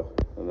offer.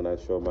 And then I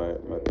show my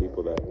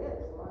people that. Yeah,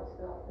 there's a lot of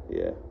stuff.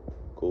 Yeah.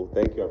 Cool.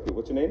 Thank you.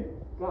 What's your name?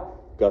 Gus.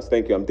 Gus,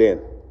 thank you. I'm Dan.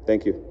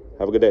 Thank you.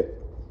 Have a good day.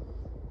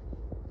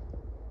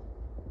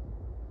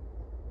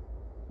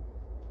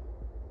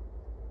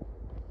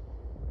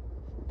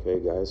 Okay,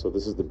 guys, so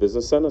this is the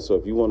business center. So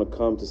if you want to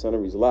come to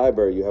Centereach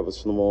Library, you have a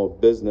small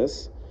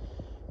business,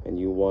 and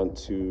you want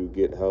to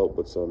get help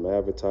with some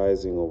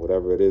advertising or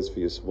whatever it is for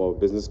your small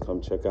business, come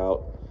check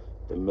out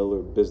the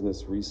Miller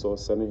Business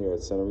Resource Center here at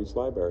Centereach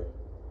Library.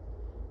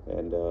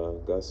 And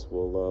Gus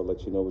will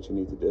let you know what you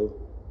need to do.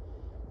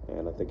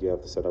 And I think you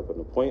have to set up an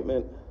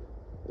appointment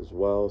as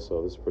well,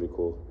 so this is pretty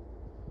cool.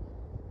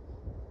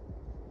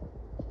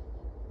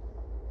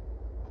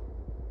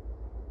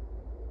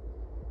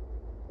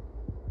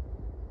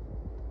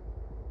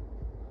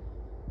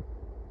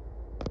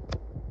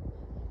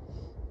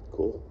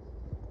 Cool.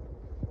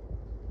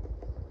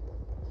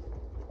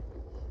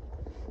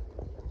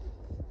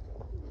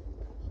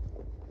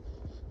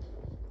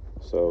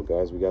 So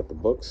guys, we got the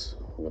books.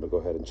 I'm gonna go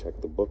ahead and check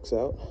the books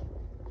out.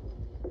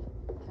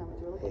 Found what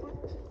you were looking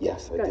for?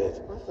 Yes, I Good.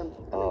 did. Awesome.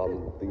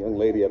 The young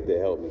lady up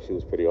there helped me. She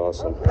was pretty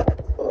awesome.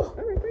 All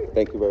right, great.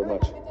 Thank you very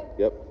much.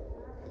 Yep.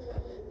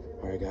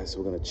 All right, guys, so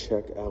we're gonna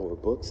check our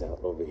books out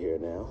over here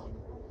now.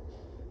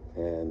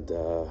 And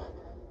I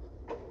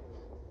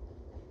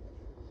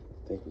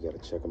think we gotta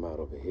check them out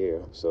over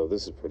here. So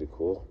this is pretty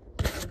cool.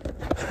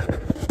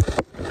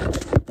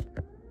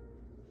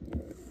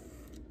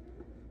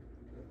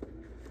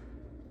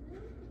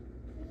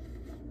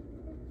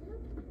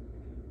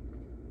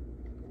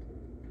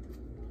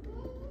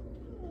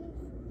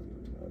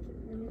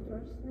 And your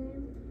first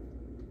name?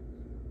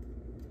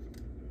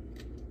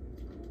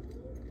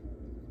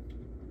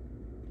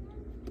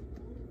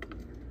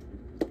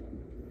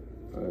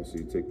 All right, so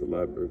you take the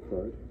library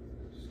card,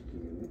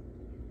 scan it.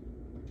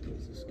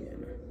 Here's the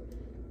scanner.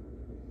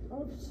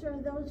 Oh, sir,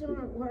 those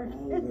aren't working.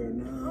 Oh, they're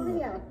not. Oh,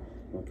 yeah.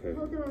 Okay.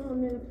 Hold on a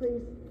minute,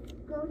 please.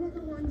 Go to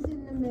the ones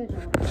in the middle.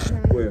 Okay?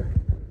 Where?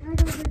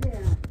 Right over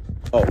there.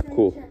 Oh, Okay,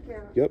 cool. check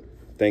out. Yep,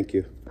 thank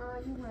you.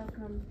 You're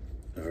welcome.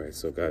 All right,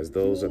 so guys,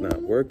 those are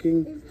not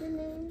working. Is the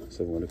name?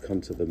 So I'm gonna come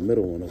to the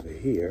middle one over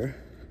here.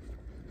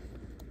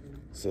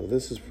 So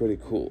this is pretty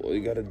cool. All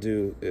you gotta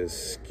do is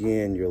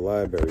scan your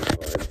library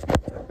card.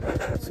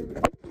 Let's see what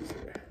happens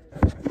here.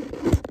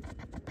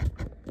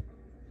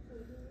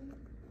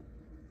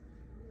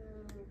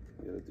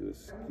 You gotta do is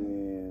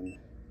scan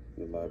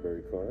your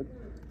library card.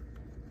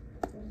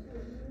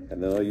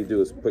 And then all you do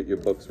is put your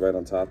books right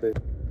on top of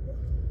it.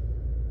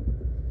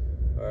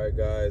 All right,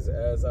 guys,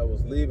 as I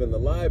was leaving the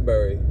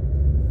library,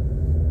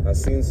 I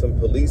seen some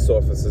police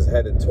officers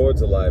headed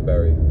towards the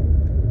library.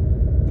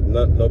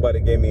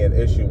 Nobody gave me an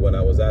issue when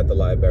I was at the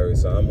library,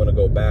 so I'm gonna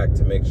go back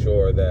to make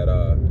sure that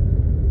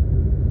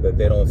that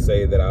they don't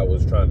say that I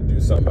was trying to do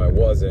something I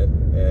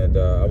wasn't. And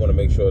I want to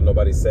make sure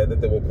nobody said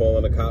that they were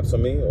calling the cops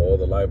on me. All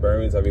the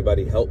librarians,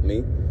 everybody helped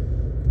me.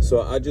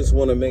 So I just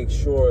want to make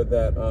sure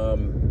that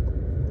I'm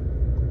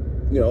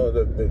sure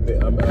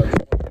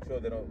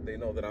they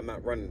know that I'm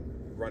not running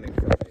from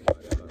anybody. I'm not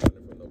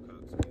running from no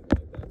cops or anything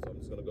like that. So I'm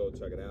just gonna go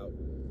check it out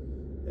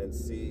and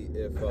see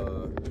if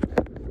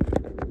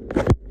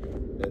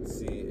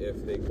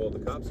they called the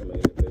cops on me.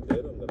 If they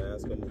did, I'm gonna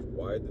ask them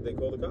why did they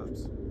call the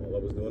cops. All I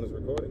was doing is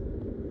recording,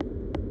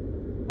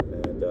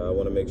 and I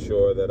want to make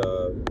sure that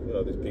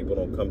these people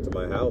don't come to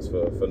my house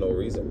for no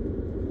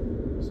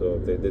reason. So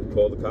if they did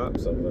call the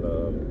cops, I'm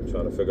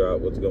trying to figure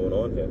out what's going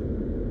on here.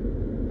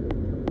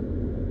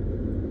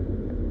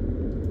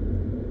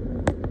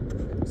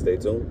 Stay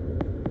tuned.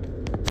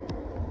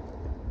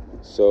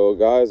 So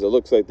guys, it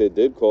looks like they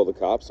did call the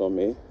cops on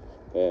me,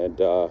 and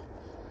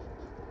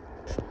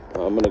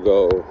I'm gonna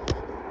go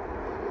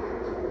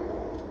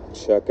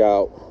check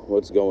out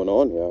what's going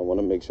on here. I want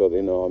to make sure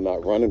they know I'm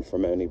not running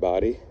from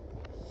anybody.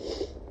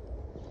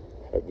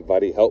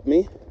 Everybody helped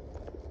me.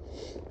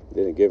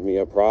 Didn't give me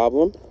a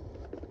problem.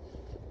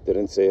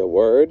 Didn't say a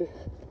word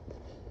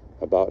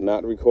about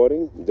not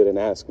recording. Didn't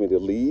ask me to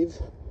leave.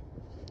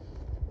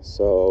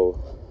 So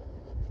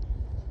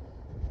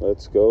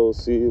let's go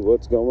see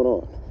what's going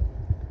on.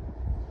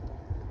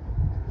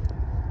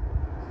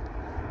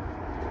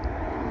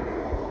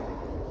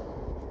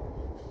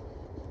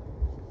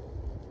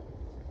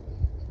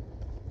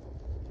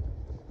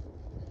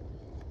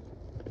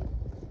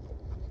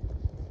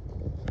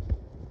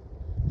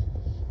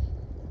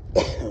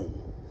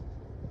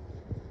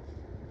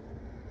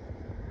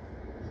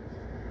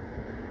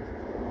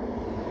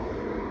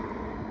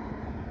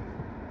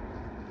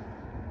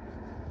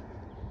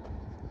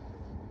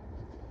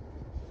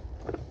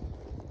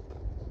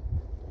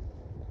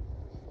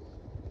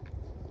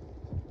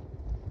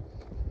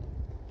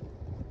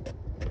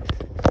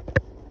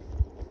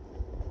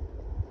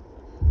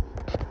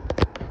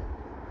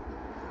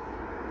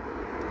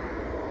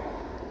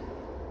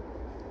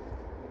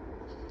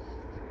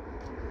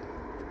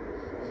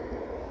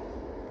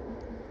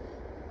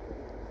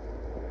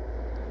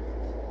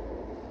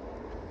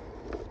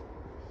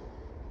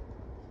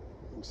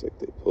 Looks like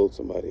they pulled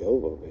somebody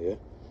over here.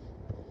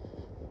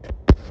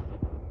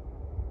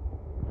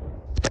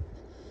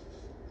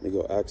 Let me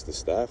go ask the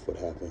staff what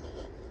happened.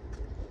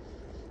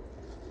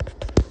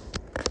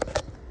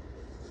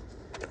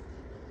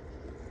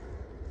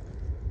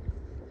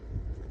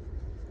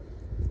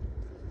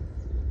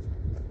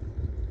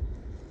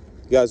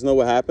 You guys know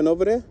what happened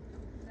over there?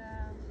 No.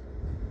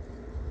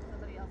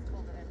 Somebody else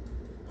called it in.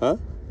 Huh?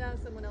 No,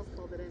 someone else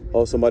called it in.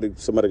 Oh,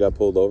 somebody got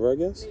pulled over, I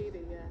guess?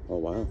 Maybe, yeah. Oh,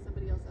 wow.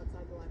 Somebody else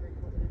outside the library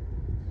called it in.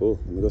 Cool.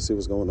 Let me go see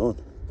what's going on.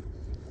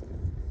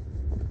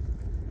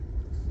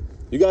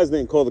 You guys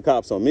didn't call the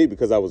cops on me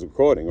because I was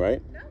recording,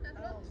 right? No,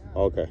 not at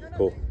all. Okay,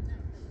 cool.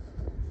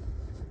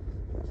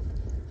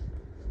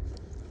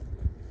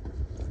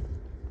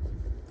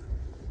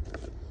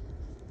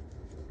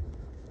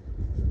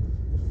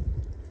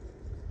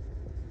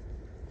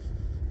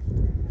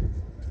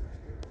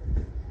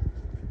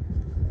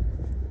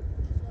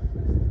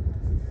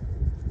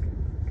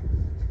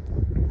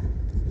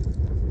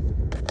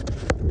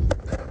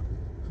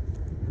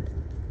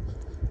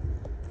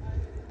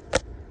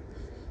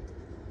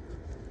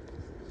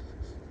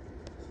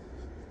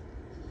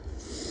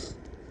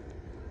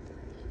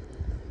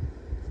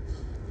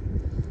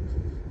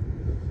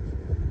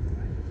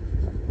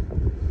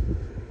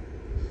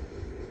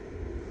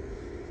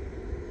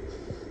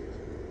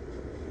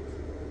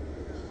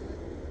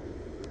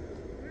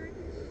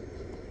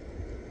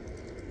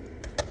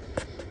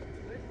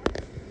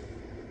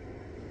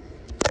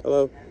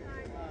 Hello.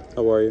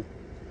 How are you?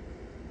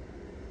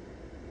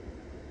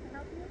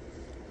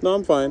 No,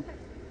 I'm fine.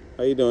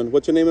 How you doing?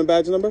 What's your name and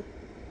badge number?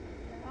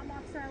 I'm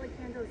Officer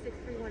Alejandro,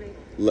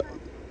 6318.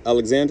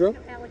 Alexandra?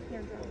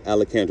 Alejandro.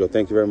 Alejandro,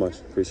 thank you very much.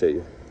 Appreciate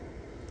you.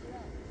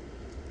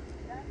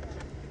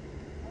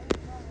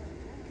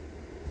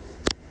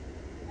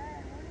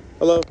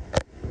 Hello.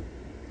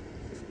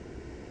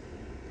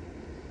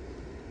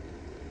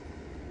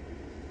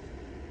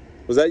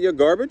 Was that your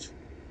garbage?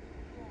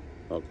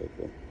 Okay,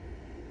 cool.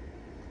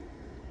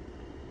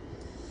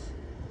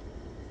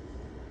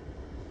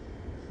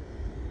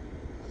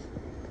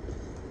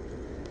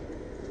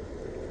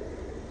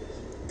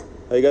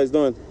 How you guys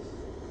doing?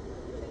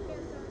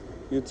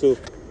 You too.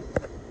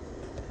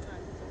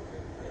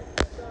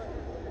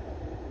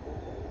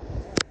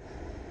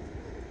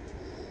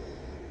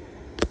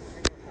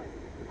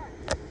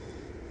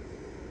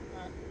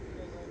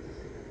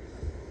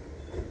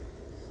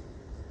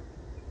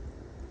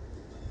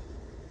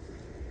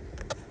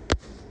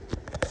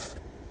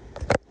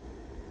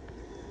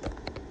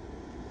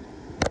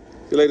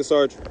 See you later,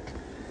 Sarge.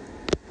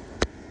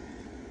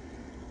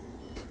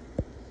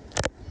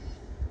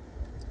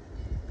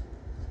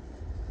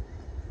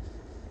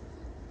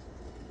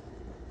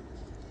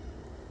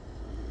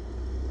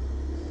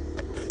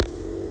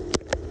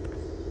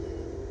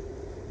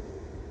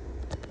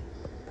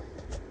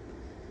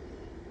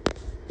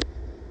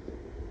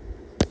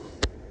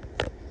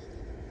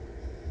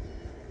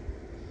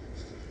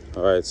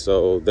 All right,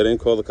 so they didn't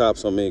call the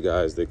cops on me,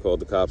 guys. They called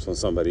the cops on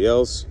somebody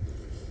else.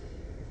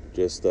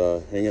 Just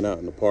hanging out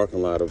in the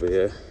parking lot over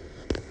here.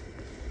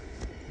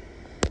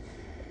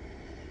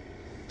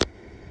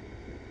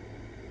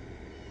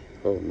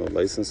 Oh, no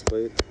license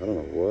plate? I don't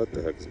know what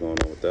the heck is going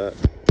on with that.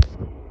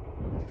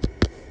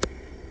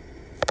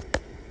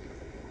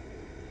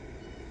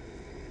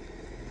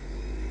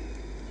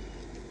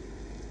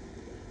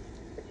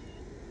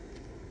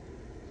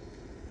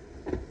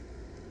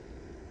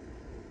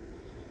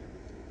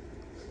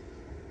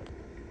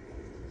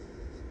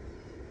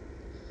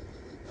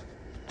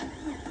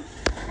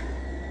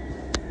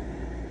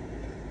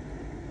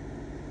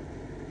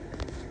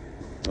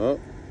 Oh,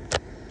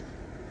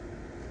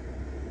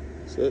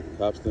 that's it.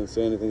 Cops didn't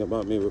say anything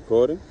about me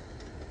recording.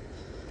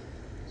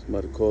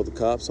 Somebody called the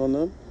cops on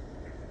them.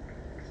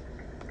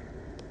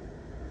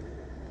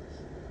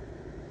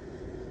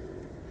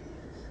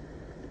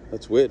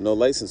 That's weird. No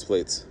license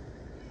plates.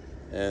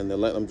 And they're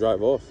letting them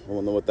drive off. I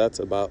don't know what that's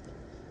about.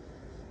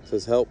 It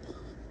says help.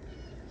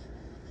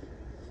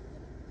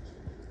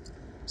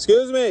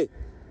 Excuse me.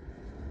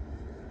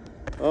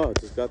 Oh, I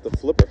just got the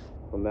flipper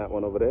from that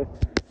one over there.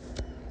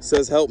 It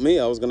says help me.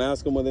 I was going to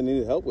ask them what they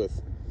needed help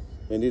with.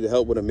 They needed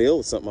help with a meal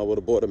or something. I would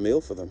have bought a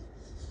meal for them.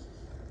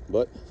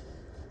 But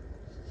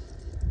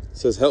it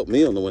says help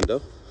me on the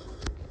window.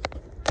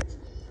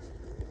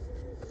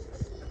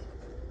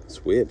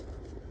 It's weird.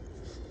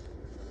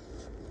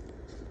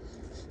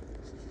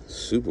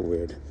 Super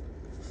weird.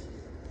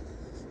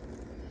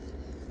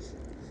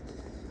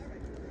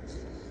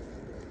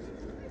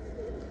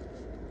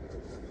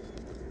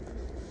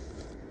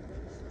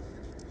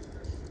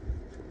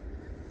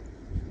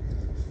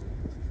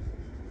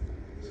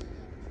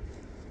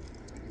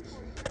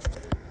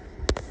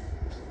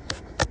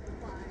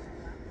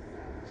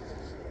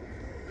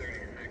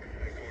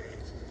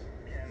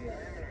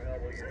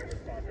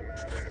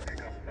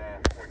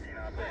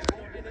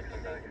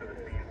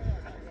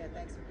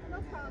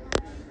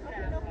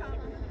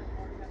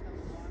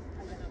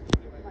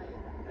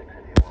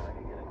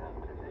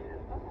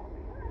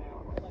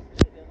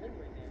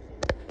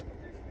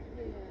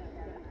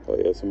 Oh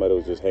yeah, guess somebody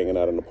was just hanging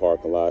out in the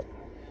parking lot.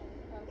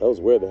 That was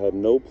weird. They had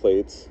no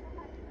plates,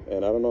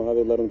 and I don't know how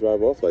they let them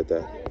drive off like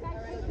that.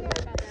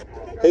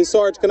 Hey,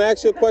 Sarge, can I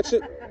ask you a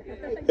question?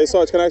 Hey,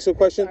 Sarge, can I ask you a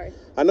question? Sorry.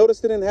 I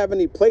noticed they didn't have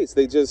any plates.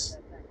 They just,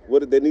 what,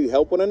 did they need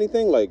help with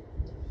anything? Like,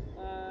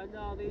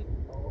 No,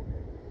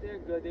 they're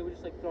good. They were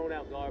just like throwing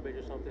out garbage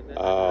or something.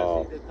 Oh.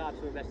 Honestly, the cops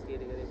were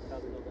investigating it. They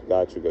probably know that.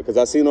 got you, good. Because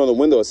I seen on the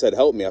window it said,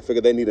 help me. I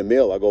figured they need a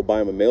meal. I go buy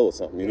them a meal or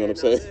something. You know what I'm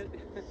saying? Yeah,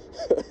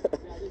 I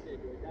think they're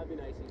good. That'd be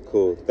nice.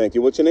 Cool. Thank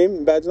you. What's your name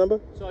and badge number?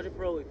 Sergeant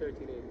Crowley,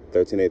 13-8.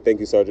 13-8. Thank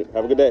you, Sergeant.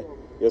 Have a good day.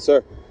 Yes,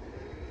 sir.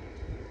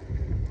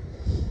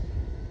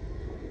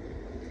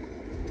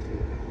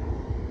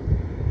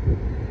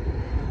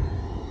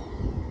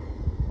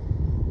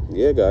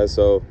 Yeah, guys,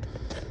 so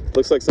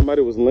looks like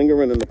somebody was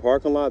lingering in the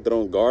parking lot,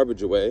 throwing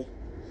garbage away.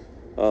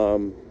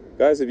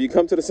 Guys, if you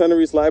come to the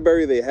Centereach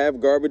Library, they have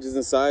garbages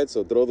inside,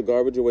 so throw the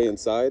garbage away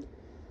inside.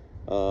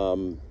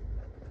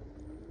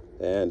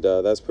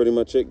 That's pretty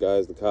much it,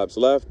 guys. The cops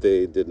left.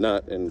 They did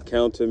not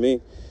encounter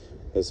me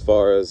as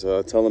far as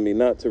telling me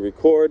not to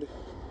record.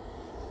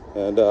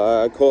 And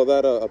I call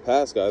that a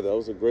pass, guys. That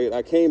was a great...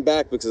 I came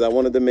back because I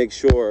wanted to make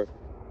sure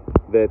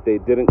that they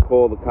didn't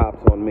call the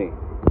cops on me,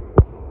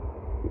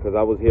 because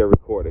I was here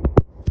recording.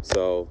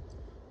 So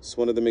just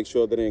wanted to make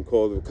sure they didn't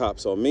call the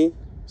cops on me.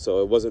 So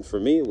it wasn't for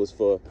me, it was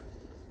for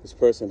this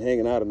person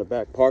hanging out in the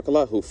back parking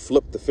lot who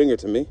flipped the finger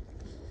to me.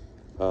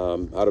 I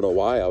don't know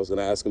why. I was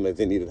gonna ask them if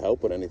they needed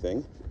help with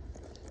anything.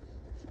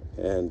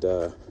 And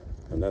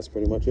that's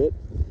pretty much it.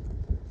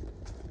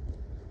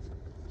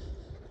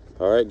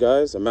 All right,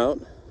 guys, I'm out.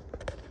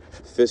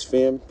 Fish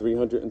Fam,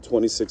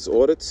 326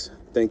 audits.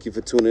 Thank you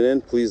for tuning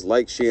in. Please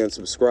like, share, and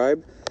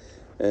subscribe.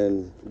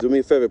 And do me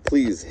a favor,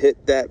 please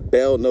hit that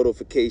bell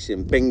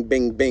notification. Bing,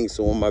 bing, bing.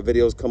 So when my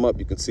videos come up,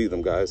 you can see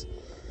them, guys.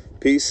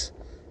 Peace.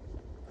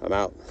 I'm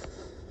out.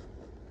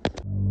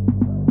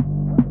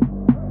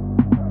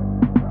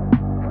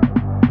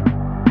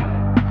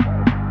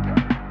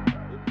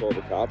 They called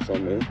the cops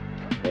on me.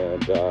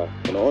 And I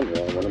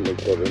want to make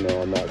sure they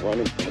know I'm not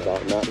running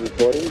about not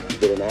recording.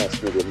 They didn't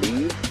ask me to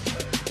leave.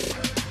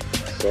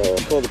 So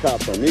they called the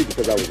cops on me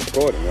because I was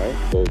recording, right?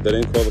 So they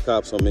didn't call the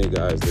cops on me,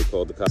 guys. They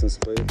called the cops.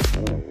 I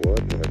don't know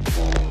what the heck's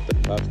going on. The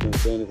cops didn't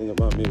say anything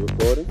about me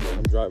recording.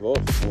 I'm drive off.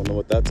 I don't know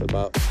what that's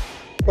about.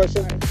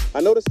 Question.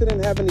 I noticed they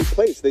didn't have any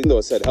plates. They know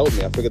it said help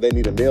me. I figured they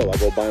need a meal. I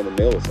go buy them a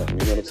meal or something.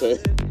 You know what I'm saying?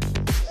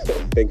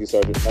 Thank you,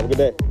 Sergeant. Have a good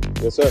day.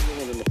 Yes, sir.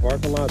 In the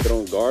parking lot,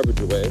 throwing garbage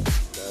away.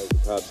 Guys, the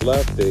cops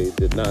left. They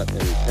did not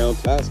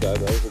encounter us, guys.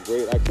 That was a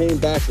great... I came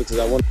back because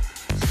I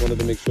just wanted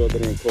to make sure they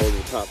didn't call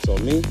the cops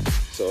on me.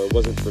 So it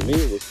wasn't for me,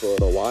 it was for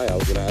why. I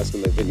was going to ask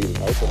them if they needed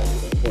help with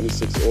anything.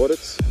 26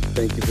 audits.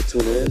 Thank you for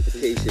tuning in.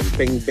 Notification,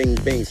 bing, bing,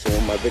 bing. So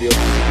on my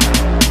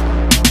video...